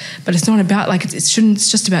myself, but it's not about like, it's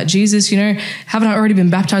just about Jesus, you know? Haven't I already been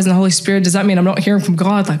baptized in the Holy Spirit? Does that mean I'm not hearing from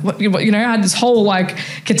God? Like what you know, I had this whole like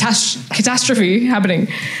catastrophe happening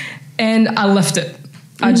and I left it.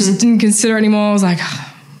 I just didn't consider it anymore. I was like,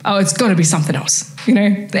 oh, it's got to be something else, you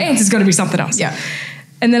know? The answer's got to be something else. Yeah.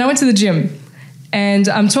 And then I went to the gym and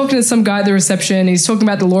I'm talking to some guy at the reception. He's talking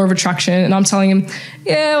about the law of attraction and I'm telling him,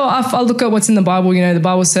 yeah, well, I'll look at what's in the Bible. You know, the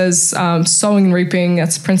Bible says sowing and reaping,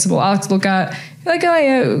 that's a principle I like to look at. Like, oh,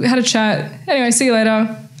 yeah, had a chat. Anyway, see you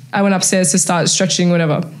later. I went upstairs to start stretching,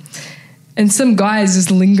 whatever. And some guy is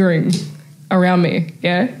just lingering around me,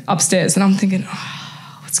 upstairs. And I'm thinking,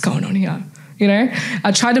 oh, what's going on here? You know,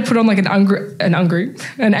 I tried to put on like an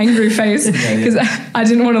angry face because I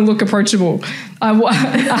didn't want to look approachable. Don't talk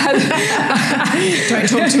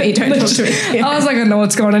to me. Don't talk to me. Yeah. I was like, I know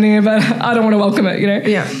what's going on here, but I don't want to welcome it, you know?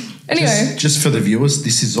 Yeah. Anyway. Just for the viewers,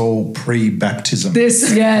 this is all pre-baptism. Yes.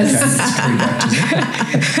 Okay, it's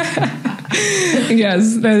pre-baptism.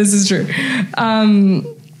 Yes, no, this is true.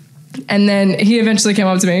 And then he eventually came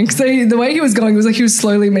up to me because the way he was going was like he was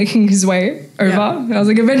slowly making his way over. Yeah. And I was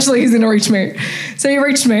like, eventually he's going to reach me. So he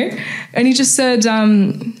reached me and he just said,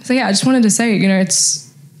 so yeah, I just wanted to say, you know,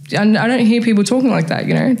 I don't hear people talking like that,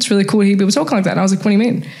 you know, it's really cool to hear people talking like that. And I was like, what do you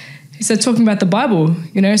mean? He said, talking about the Bible,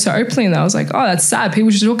 you know, so openly. And I was like, oh, that's sad. People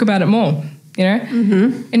should talk about it more, you know?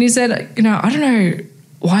 And he said, you know, I don't know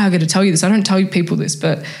why I got to tell you this. I don't tell people this,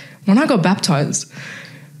 but when I got baptized,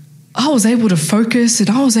 I was able to focus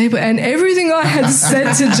and everything I had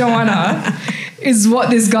said to Joanna is what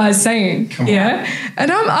this guy's saying. Yeah. And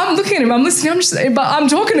I'm looking at him, I'm listening, but I'm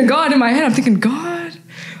talking to God in my head. I'm thinking, God,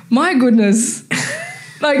 my goodness.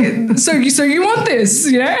 Like, so you want this,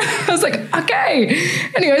 you know? I was like, okay.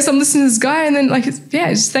 Anyway, so I'm listening to this guy and then like,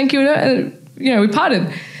 yeah, just thank you. And, you know, we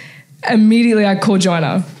parted. Immediately I called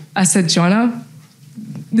Joanna. I said, Joanna,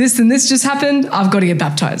 this and this just happened. I've got to get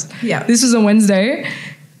baptized. Yeah. This was a Wednesday.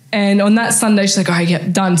 And on that Sunday, she's like, all right, yeah,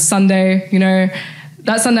 done. Sunday, you know.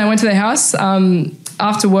 That Sunday I went to their house.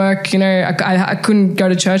 After work, you know, I couldn't go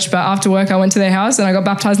to church, but after work I went to their house and I got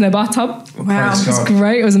baptized in their bathtub. Wow. It was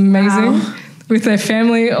great. It was amazing. Wow. With their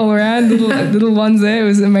family all around, little ones there. It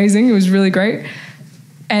was amazing. It was really great.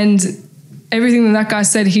 And everything that guy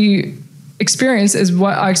said he experienced is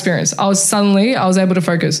what I experienced. I was able to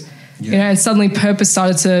focus, you know, and suddenly purpose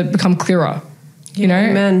started to become clearer, you know.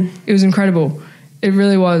 Amen. It was incredible. It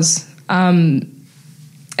really was. And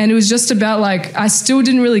it was just about like, I still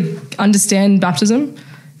didn't really understand baptism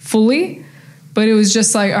fully, but it was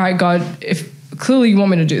just like, all right, God, if clearly you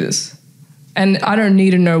want me to do this and I don't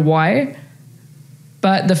need to know why,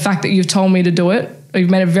 But the fact that you've told me to do it, or you've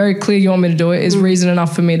made it very clear you want me to do it, is reason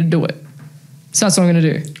enough for me to do it. So that's what I'm going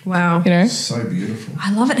to do. Wow. You know? So beautiful.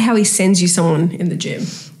 I love it how he sends you someone in the gym.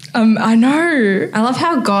 I know. I love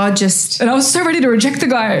how God just... And I was so ready to reject the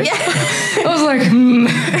guy. Yeah. I was like,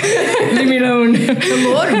 leave me alone.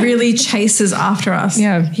 The Lord really chases after us.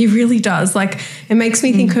 Yeah. He really does. Like, it makes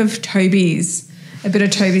me think of a bit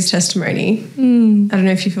of Toby's testimony. I don't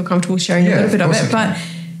know if you feel comfortable sharing a little bit of it, but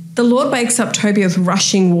the Lord wakes up Toby with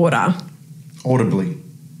rushing water. Audibly.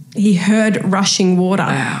 He heard rushing water.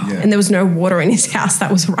 Wow. Yeah. And there was no water in his house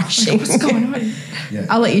that was rushing. What's going on? Yeah.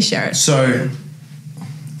 I'll let you share it. So,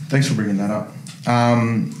 thanks for bringing that up.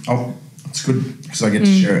 It's good because I get to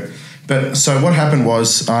share it. But so what happened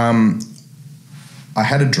was I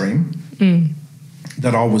had a dream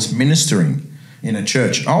that I was ministering in a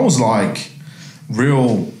church. I was like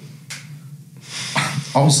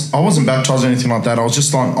I wasn't baptized or anything like that. I was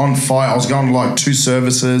just like on fire. I was going to like 2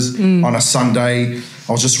 services on a Sunday.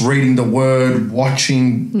 I was just reading the word,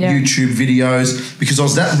 watching YouTube videos because I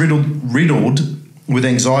was that riddled with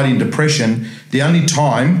anxiety and depression. The only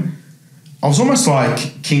time I was almost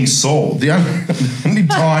like King Saul. The only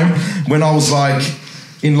time when I was like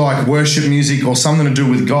in like worship music or something to do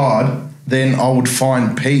with God, then I would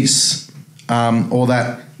find peace, or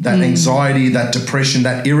that anxiety, that depression,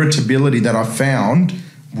 that irritability that I found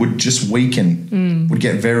would just weaken, would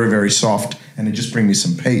get very, very soft, and it'd just bring me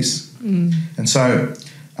some peace. And so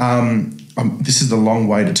this is the long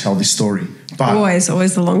way to tell this story. But Always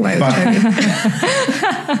the long way with Toby.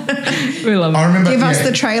 We love it. I remember. Give us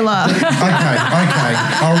the trailer. Okay.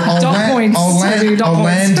 I'll Dot points. I'll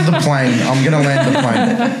land the plane. I'm going to land the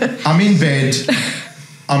plane. I'm in bed.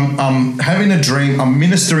 I'm having a dream. I'm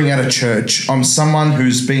ministering at a church. I'm someone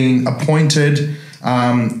who's been appointed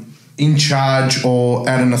in charge or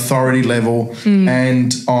at an authority level,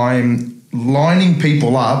 and I'm lining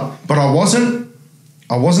people up. But I wasn't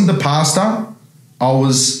the pastor. I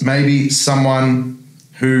was maybe someone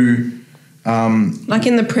who... like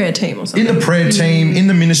in the prayer team or something. In the prayer team, in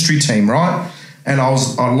the ministry team, right? And I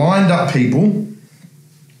lined up people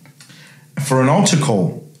for an altar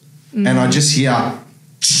call, and I just hear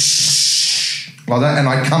like that, and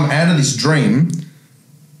I come out of this dream,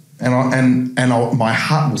 and my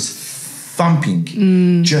heart was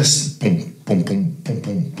thumping, just boom, boom, boom, boom,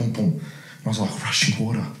 boom, boom, boom. And I was like, rushing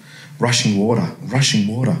water, rushing water, rushing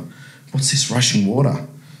water. What's this rushing water?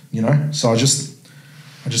 You know? So I just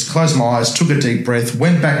closed my eyes, took a deep breath,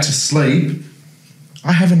 went back to sleep.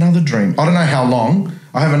 I have another dream. I don't know how long.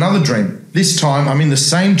 I have another dream. This time I'm in the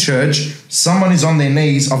same church. Someone is on their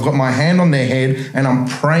knees. I've got my hand on their head and I'm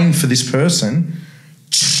praying for this person.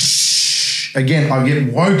 Again, I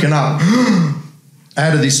get woken up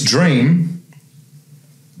out of this dream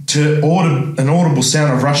to an audible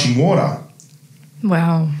sound of rushing water.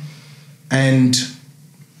 Wow. And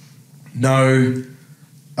no,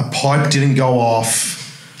 a pipe didn't go off.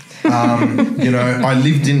 I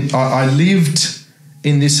lived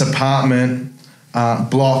in this apartment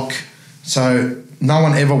block, so no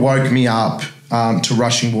one ever woke me up to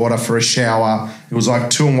rushing water for a shower. It was like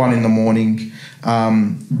 2 and 1 in the morning.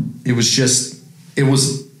 It was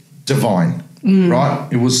divine, right?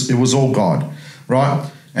 It was all God, right?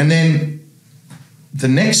 And then the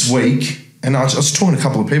next week, and I was talking to a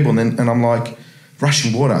couple of people, and I'm like,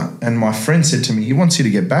 rushing water. And my friend said to me, he wants you to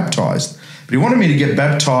get baptized. But he wanted me to get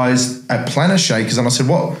baptized at Planet Shakers. And I said,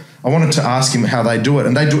 what? I wanted to ask him how they do it.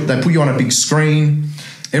 And they put you on a big screen.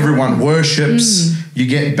 Everyone worships. You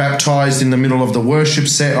get baptized in the middle of the worship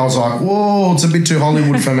set. I was like, whoa, it's a bit too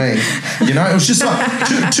Hollywood for me. You know, it was just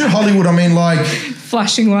like too Hollywood. I mean, like...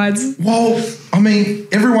 Flashing lights. Well, I mean,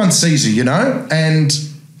 everyone sees you, you know? And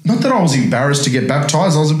not that I was embarrassed to get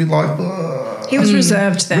baptized. I was a bit like... He was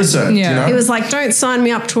reserved then. Yeah. You know? He was like, don't sign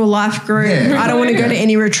me up to a life group. Yeah. I don't want to go to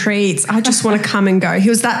any retreats. I just want to come and go. He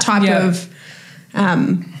was that type of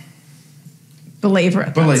believer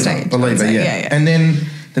at that stage. Believer, yeah. And then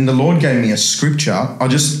the Lord gave me a scripture. I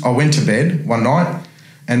went to bed one night,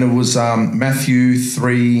 and it was Matthew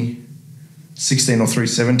 3:16 or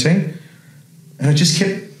 3:17, and it just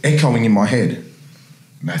kept echoing in my head.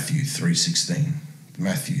 Matthew 3:16,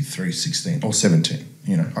 Matthew 3:16 or 17.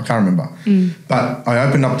 You know, I can't remember. But I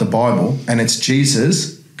opened up the Bible, and it's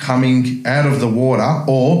Jesus coming out of the water,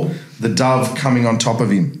 or the dove coming on top of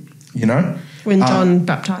him, you know. When John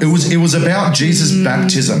baptized. It was about Jesus'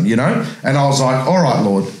 baptism, you know. And I was like, all right,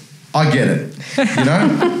 Lord, I get it, you know.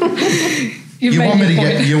 you want me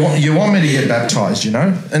to get baptized, you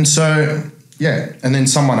know. And so, yeah. And then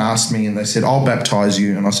someone asked me, and they said, I'll baptize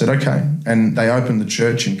you. And I said, okay. And they opened the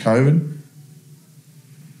church in COVID,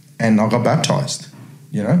 and I got baptized.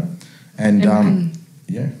 You know, and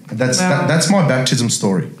Yeah, that's Wow. that's my baptism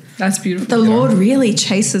story. That's beautiful. The Lord really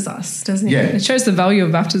chases us, doesn't he? Yeah. It shows the value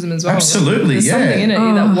of baptism as well. Absolutely, There's yeah. something in it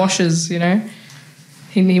that washes, you know.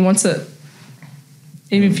 He wants it,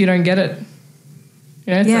 even if you don't get it.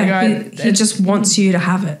 You know, it's like, all right, he just wants you to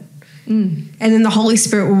have it. And then the Holy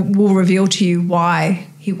Spirit will reveal to you why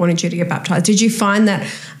he wanted you to get baptized. Did you find that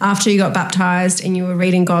after you got baptized and you were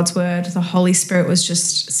reading God's word, the Holy Spirit was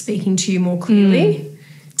just speaking to you more clearly?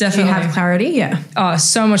 Definitely. Did you have clarity? Yeah. Oh,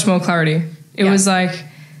 so much more clarity. It was like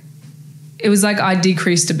I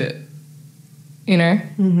decreased a bit, you know,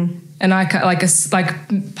 and like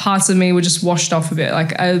parts of me were just washed off a bit.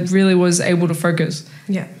 Like I really was able to focus.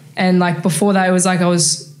 Yeah. And like before that, it was like I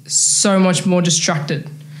was so much more distracted.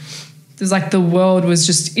 It was like the world was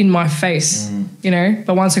just in my face, you know.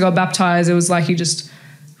 But once I got baptized, it was like you just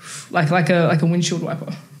like a windshield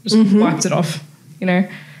wiper, just wiped it off, you know,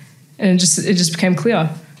 and it just became clear,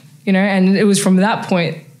 you know. And it was from that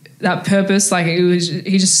point, that purpose, like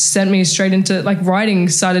he just sent me straight into like writing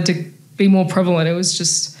started to be more prevalent. It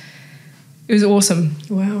was awesome.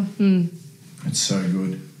 Wow. That's so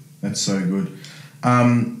good. That's so good.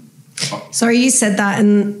 Sorry, you said that,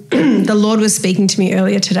 and the Lord was speaking to me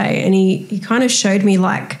earlier today, and he kind of showed me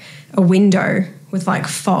like a window with like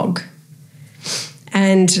fog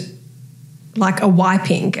and like a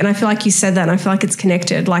wiping. And I feel like you said that, and I feel like it's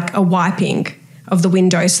connected, like a wiping of the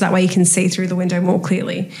window so that way you can see through the window more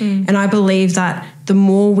clearly. And I believe that the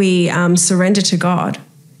more we surrender to God,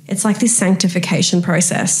 it's like this sanctification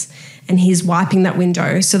process, and he's wiping that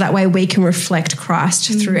window so that way we can reflect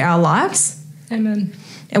Christ through our lives. Amen.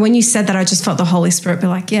 And when you said that, I just felt the Holy Spirit be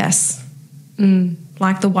like, yes,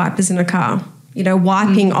 like the wipers in a car, you know,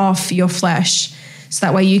 wiping off your flesh so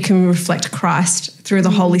that way you can reflect Christ through the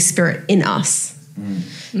Holy Spirit in us.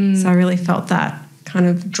 So I really felt that kind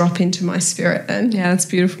of drop into my spirit. And Yeah, that's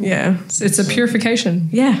beautiful. yeah. It's a purification.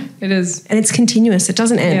 Yeah. It is. And it's continuous. It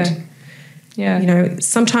doesn't end. Yeah. You know,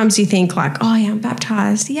 sometimes you think like, oh yeah, I'm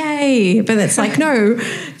baptized, yay. But it's like, no,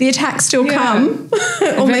 the attacks still come.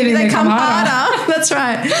 Or maybe they come harder. That's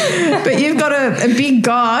right. But you've got a big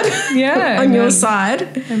God on your side.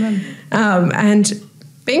 Amen. And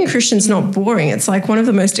being a Christian's not boring. It's like one of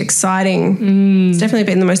the most exciting, it's definitely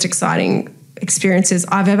been the most exciting experiences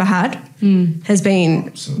I've ever had has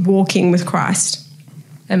been walking with Christ.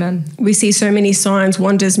 Amen. We see so many signs,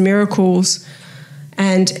 wonders, miracles,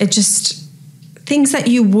 and it just things that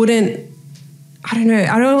you wouldn't, I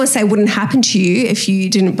don't want to say wouldn't happen to you if you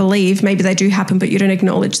didn't believe. Maybe they do happen, but you don't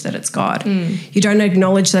acknowledge that it's God. You don't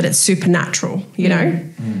acknowledge that it's supernatural, you know?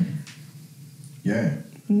 Yeah.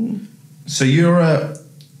 So you're a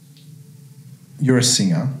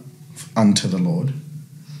singer unto the Lord.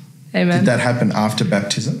 Amen. Did that happen after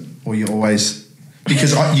baptism, or you always?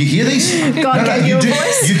 Because you hear these. God gave you a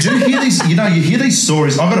voice. You do hear these. You know, you hear these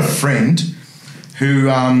stories. I've got a friend who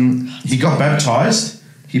he got baptized.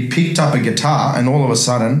 He picked up a guitar, and all of a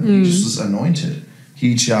sudden, he just was anointed.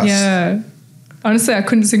 He just Honestly, I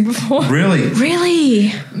couldn't sing before.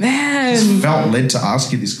 Really? Man. just felt led to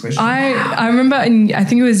ask you this question. I remember I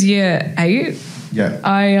think it was year 8.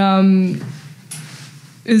 Yeah.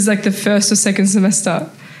 It was like the first or second semester.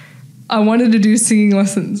 I wanted to do singing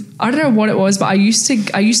lessons. I don't know what it was, but I used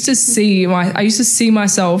to see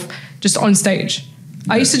myself just on stage.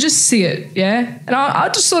 I used to just see it, and I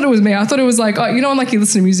just thought it was me. I thought it was like, you know, like you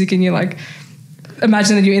listen to music and you like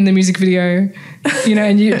imagine that you're in the music video, you know,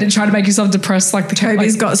 and you try to make yourself depressed. Like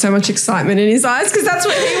Toby's got so much excitement in his eyes because that's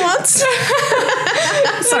what he wants.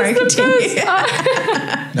 Sorry, continue.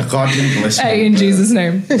 No, God didn't bless me. Hey, in Jesus'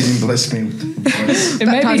 name. He didn't bless me with the voice. And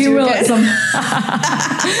maybe he will at some.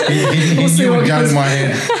 He knew it would go to my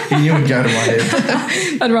head. He knew it would go to my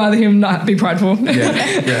head. I'd rather him not be prideful. Yeah.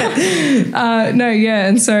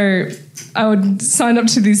 And so I would sign up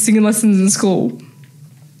to these singing lessons in school.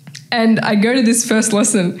 And I go to this first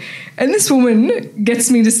lesson, and this woman gets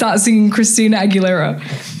me to start singing Christina Aguilera.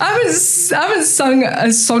 I haven't sung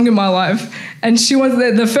a song in my life, and she wants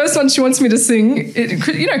the first one she wants me to sing.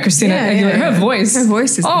 You know Christina Aguilera, her voice. Her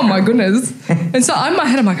voice is incredible. My goodness. And so in my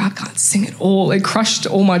head, I'm like, I can't sing it all. It crushed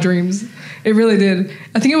all my dreams. It really did.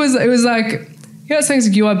 I think it was like, you know that song's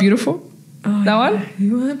like, You Are Beautiful? Oh, that one?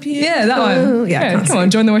 You are beautiful. Yeah, that one. Yeah, come on,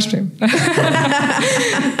 join the worship team. It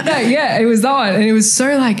was that one. And it was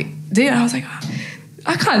so like, dude, I was like,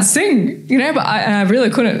 I can't sing, you know, but I really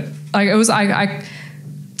couldn't. Like it was, I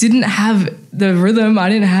didn't have the rhythm. I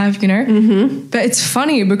didn't have, you know. But it's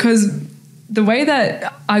funny because the way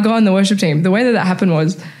that I got on the worship team, the way that happened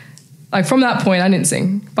was, like from that point, I didn't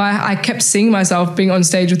sing, but I kept seeing myself being on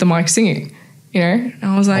stage with the mic singing, you know. And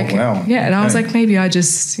I was like, oh, wow. And I was like, maybe I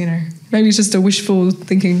just, you know, maybe it's just a wishful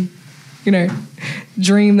thinking.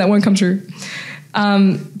 dream that won't come true.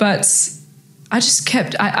 But I just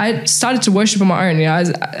kept, I started to worship on my own.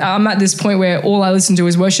 I'm at this point where all I listen to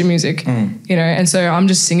is worship music, and so I'm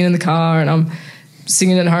just singing in the car and I'm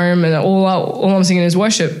singing at home, and all I'm singing is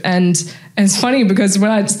worship. And it's funny because when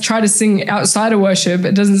I try to sing outside of worship,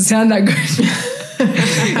 it doesn't sound that good.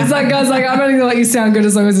 It's like, God's like, I'm only gonna let you sound good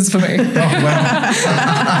as long as it's for me. Oh,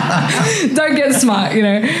 wow. Don't get smart,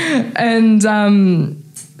 And so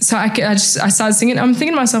I started singing. I'm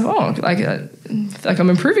thinking to myself, like I'm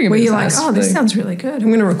improving a bit. Were you like, this sounds really good, I'm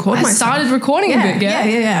going to record myself? I started recording a bit,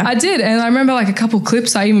 yeah. I did, and I remember like a couple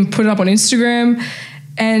clips. I even put it up on Instagram.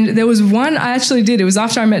 And there was one I actually did. It was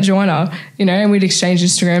after I met Joanna, and we'd exchanged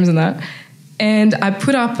Instagrams and that. And I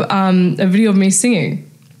put up a video of me singing.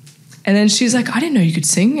 And then she's like, I didn't know you could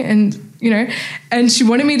sing. And, and she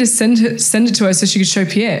wanted me to send it to her so she could show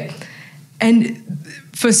Pierre. And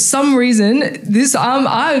for some reason,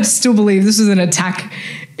 I still believe this was an attack.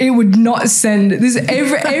 It would not send this.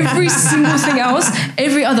 Every single thing else,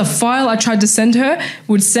 every other file I tried to send her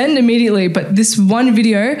would send immediately. But this one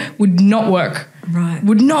video would not work. Right.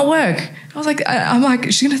 Would not work. I was like, I'm like,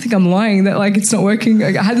 she's going to think I'm lying, that like it's not working.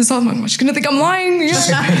 Like, I had this thought, I'm like, she's going to think I'm lying.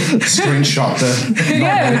 Screenshot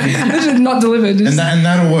the this is not delivered. And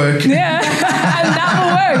that'll work. Yeah, and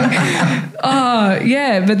that'll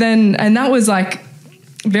work. But then, and that was like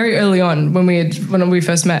very early on when we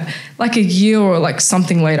first met, like a year or like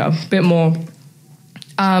something later, a bit more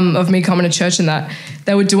of me coming to church and that.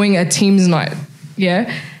 They were doing a Teams night,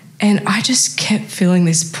 and I just kept feeling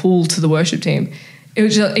this pull to the worship team. It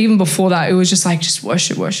was just, even before that, it was just like, just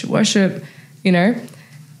worship,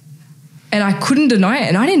 and I couldn't deny it,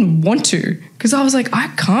 and I didn't want to, because I was like, I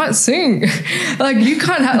can't sing. Like, you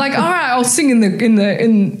can't have, like, all right, I'll sing in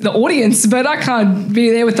the audience, but I can't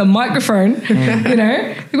be there with a microphone,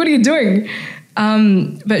 Like, what are you doing?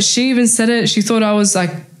 But she even said it. She thought I was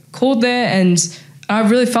like called there, and I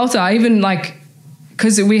really felt it. I even like,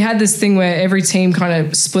 because we had this thing where every team kind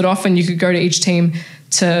of split off, and you could go to each team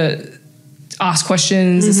to ask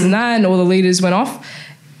questions, this and that, and all the leaders went off,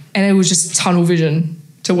 and it was just tunnel vision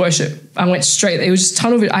to worship. I went straight. It was just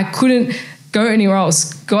tunnel vision. I couldn't go anywhere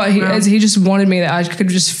else. God, he just wanted me that I could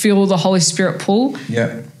just feel the Holy Spirit pull.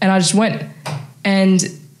 Yeah. And I just went, and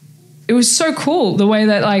it was so cool the way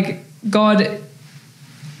that like God,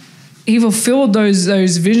 he fulfilled those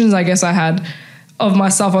visions I guess I had of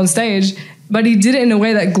myself on stage, but he did it in a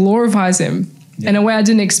way that glorifies him, in a way I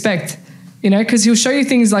didn't expect. Because he'll show you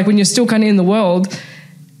things like when you're still kind of in the world,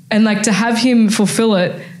 and like to have him fulfill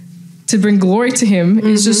it to bring glory to him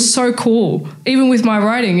is just so cool. Even with my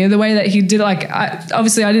writing, the way that he did, like,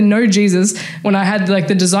 obviously I didn't know Jesus when I had like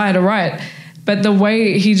the desire to write, but the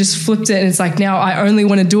way he just flipped it, and it's like, now I only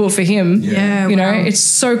want to do it for him. Yeah, it's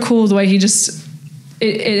so cool the way he just,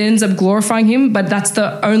 it ends up glorifying him, but that's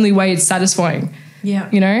the only way it's satisfying. Yeah.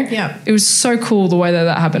 Yeah. It was so cool the way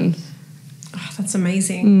that happened. That's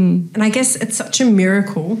amazing. And I guess it's such a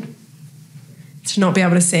miracle to not be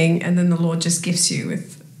able to sing, and then the Lord just gifts you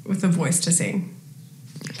with a voice to sing.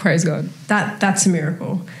 Praise God. That's a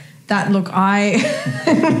miracle.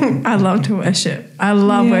 I love to worship. I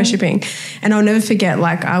love worshiping. And I'll never forget,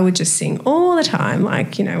 like, I would just sing all the time.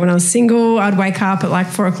 Like, when I was single, I'd wake up at like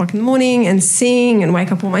 4:00 in the morning and sing, and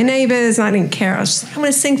wake up all my neighbours, and I didn't care. I was just like, I'm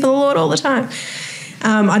going to sing for the Lord all the time.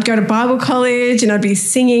 I'd go to Bible college and I'd be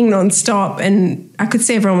singing nonstop, and I could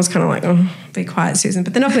see everyone was kind of like, oh, be quiet, Susan,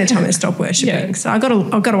 but they're not going to tell me to stop worshiping. Yeah. So I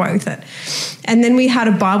got away with it. And then we had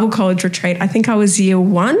a Bible college retreat. I think I was year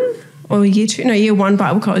 1 or year 1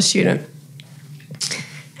 Bible college student.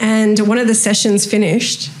 And one of the sessions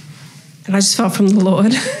finished, and I just felt from the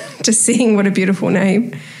Lord to sing What a Beautiful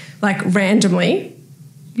Name, like randomly.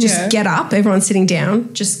 Just get up, everyone's sitting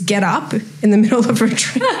down, just get up in the middle of a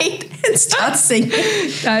retreat and start singing.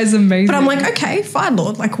 That is amazing. But I'm like, okay, fine,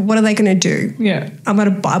 Lord. Like, what are they going to do? Yeah. I'm at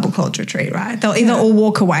a Bible college retreat, right? They'll either all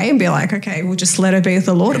walk away and be like, okay, we'll just let her be with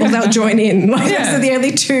the Lord, or they'll join in. Like, those are the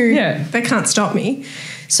only two. Yeah. They can't stop me.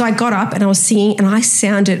 So I got up and I was singing, and I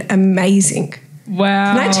sounded amazing.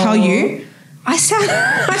 Wow. Can I tell you? I sounded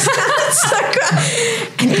so good.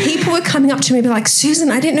 And people were coming up to me and be like,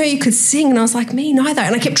 Susan, I didn't know you could sing. And I was like, me neither.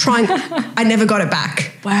 And I kept trying. I never got it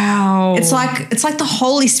back. Wow. It's like the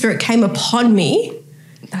Holy Spirit came upon me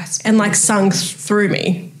and like sung through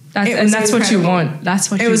me. That's what you want.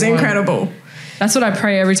 That's what you want. It was incredible. That's what I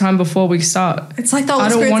pray every time before we start. It's like the Holy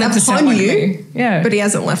Spirit's upon you, but he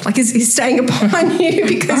hasn't left. Like he's staying upon you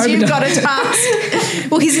because you've got a task.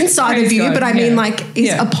 Well, he's inside of you, but I mean, like,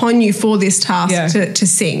 he's upon you for this task to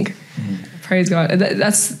sing. Praise God.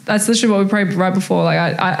 That's literally what we prayed right before.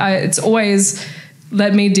 Like it's always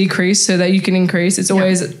let me decrease so that you can increase. It's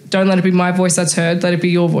always, don't let it be my voice that's heard, let it be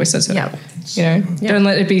your voice that's heard. Yeah. You know, don't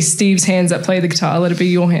let it be Steve's hands that play the guitar, let it be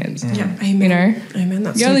your hands. Yeah, amen. You know, amen.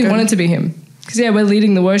 That's you only want it to be him. Because we're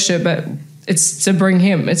leading the worship, but it's to bring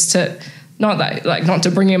him. It's to, not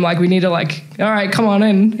to bring him like we need to like, all right, come on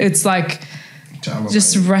in. It's like,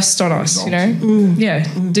 just rest on us, you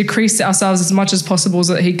know? Decrease ourselves as much as possible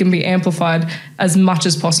so that he can be amplified as much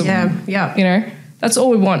as possible. Yeah. You know, that's all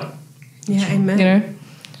we want. Yeah, amen. You know?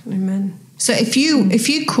 Amen. So if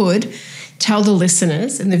you could tell the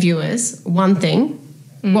listeners and the viewers one thing,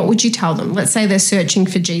 what would you tell them? Let's say they're searching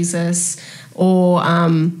for Jesus, or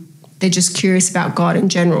they're just curious about God in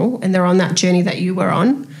general and they're on that journey that you were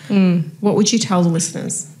on. What would you tell the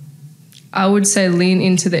listeners? I would say lean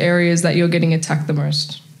into the areas that you're getting attacked the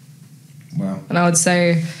most. Wow. And I would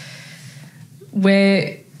say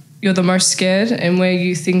where you're the most scared and where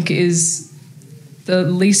you think is the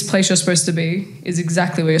least place you're supposed to be is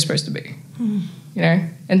exactly where you're supposed to be. You know?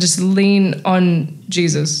 And just lean on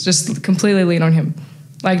Jesus. Just completely lean on him.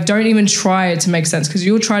 Like, don't even try it to make sense, because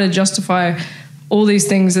you'll try to justify all these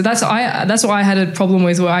things. That's what I had a problem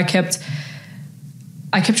with, where I kept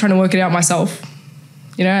trying to work it out myself.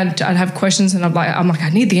 You know, I'd have questions and I'm like, I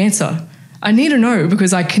need the answer. I need to know,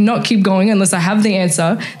 because I cannot keep going unless I have the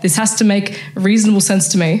answer. This has to make reasonable sense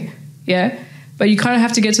to me. Yeah. But you kind of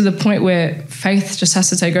have to get to the point where faith just has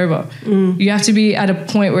to take over. You have to be at a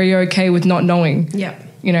point where you're okay with not knowing. Yeah.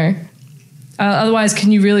 You know, otherwise,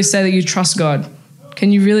 can you really say that you trust God?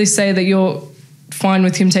 Can you really say that you're fine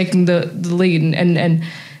with him taking the lead and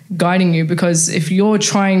guiding you? Because if you're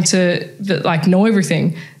trying to know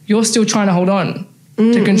everything, you're still trying to hold on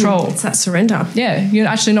to control. It's that surrender. Yeah, you're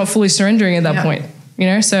actually not fully surrendering at that point. You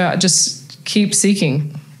know, so just keep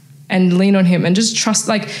seeking and lean on him and just trust.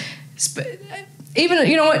 Even,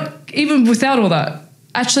 you know what, even without all that,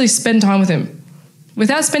 actually spend time with him.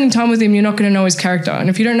 Without spending time with him, you're not going to know his character. And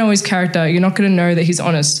if you don't know his character, you're not going to know that he's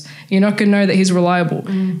honest. You're not going to know that he's reliable.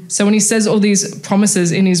 So when he says all these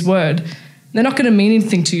promises in his word, they're not going to mean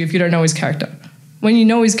anything to you if you don't know his character. When you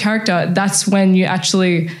know his character, that's when you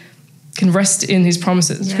actually can rest in his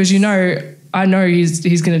promises, because I know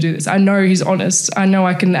he's going to do this. I know he's honest. I know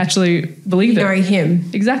I can actually believe it. You know him.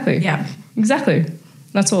 Exactly. Yeah. Exactly.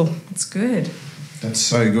 That's all. That's good. That's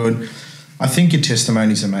so good. I think your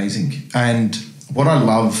testimony is amazing. And what I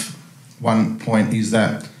love, one point, is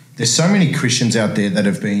that there's so many Christians out there that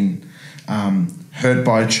have been hurt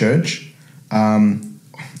by a church.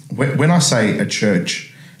 When I say a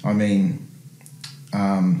church, I mean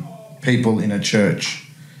people in a church.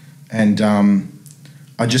 And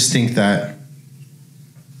I just think that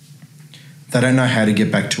they don't know how to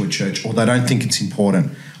get back to a church, or they don't think it's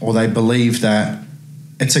important, or they believe that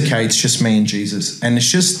it's okay, it's just me and Jesus. And it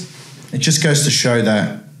just goes to show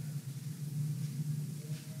that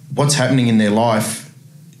what's happening in their life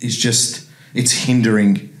is just, it's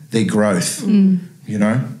hindering their growth, you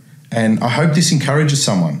know? And I hope this encourages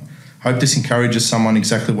someone. I hope this encourages someone,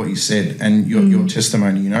 exactly what you said, and your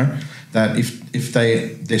testimony, you know, that if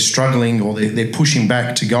they're struggling, or they're pushing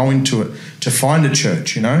back to go into it, to find a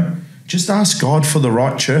church, you know, just ask God for the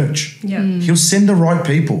right church. Yeah. He'll send the right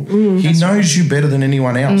people. He knows you better than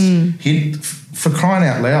anyone else. For crying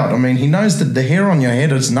out loud, I mean, he knows that the hair on your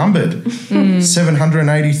head is numbered.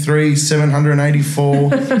 783,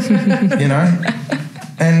 784, you know.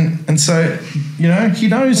 And so, you know, he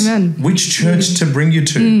knows which church to bring you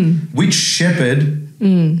to, which shepherd,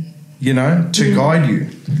 you know, to guide you,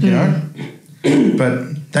 you know.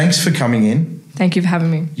 But thanks for coming in. Thank you for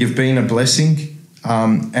having me. You've been a blessing.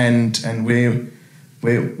 And we're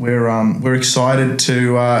excited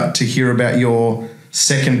to hear about your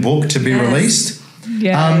second book to be released.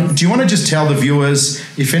 Yeah. Do you want to just tell the viewers,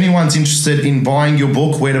 if anyone's interested in buying your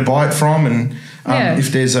book, where to buy it from, and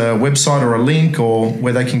if there's a website or a link, or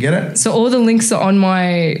where they can get it? So all the links are on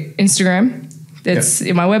my Instagram. It's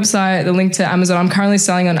in my website, the link to Amazon. I'm currently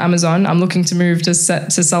selling on Amazon. I'm looking to move to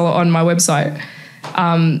sell it on my website.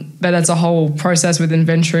 But that's a whole process with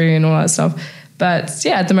inventory and all that stuff. But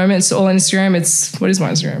yeah, at the moment it's all on Instagram. What is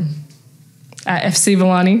my Instagram? FC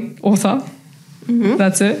Villani, author.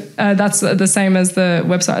 That's it. That's the same as the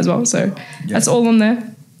website as well. So that's all on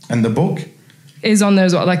there. And the book? Is on there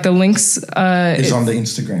as well. Like the links. Is on the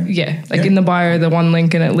Instagram. Yeah. Like in the bio, the one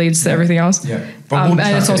link, and it leads to everything else. Yeah. But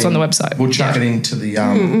and it's also on the website. We'll chuck it into the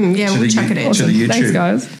we'll chuck it in. To the YouTube. Thanks,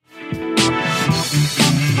 guys.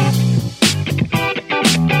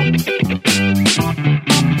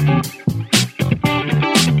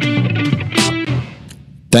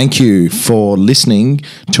 Thank you for listening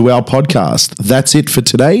to our podcast. That's it for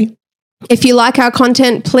today. If you like our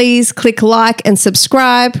content, please click like and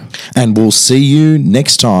subscribe. And we'll see you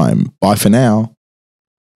next time. Bye for now.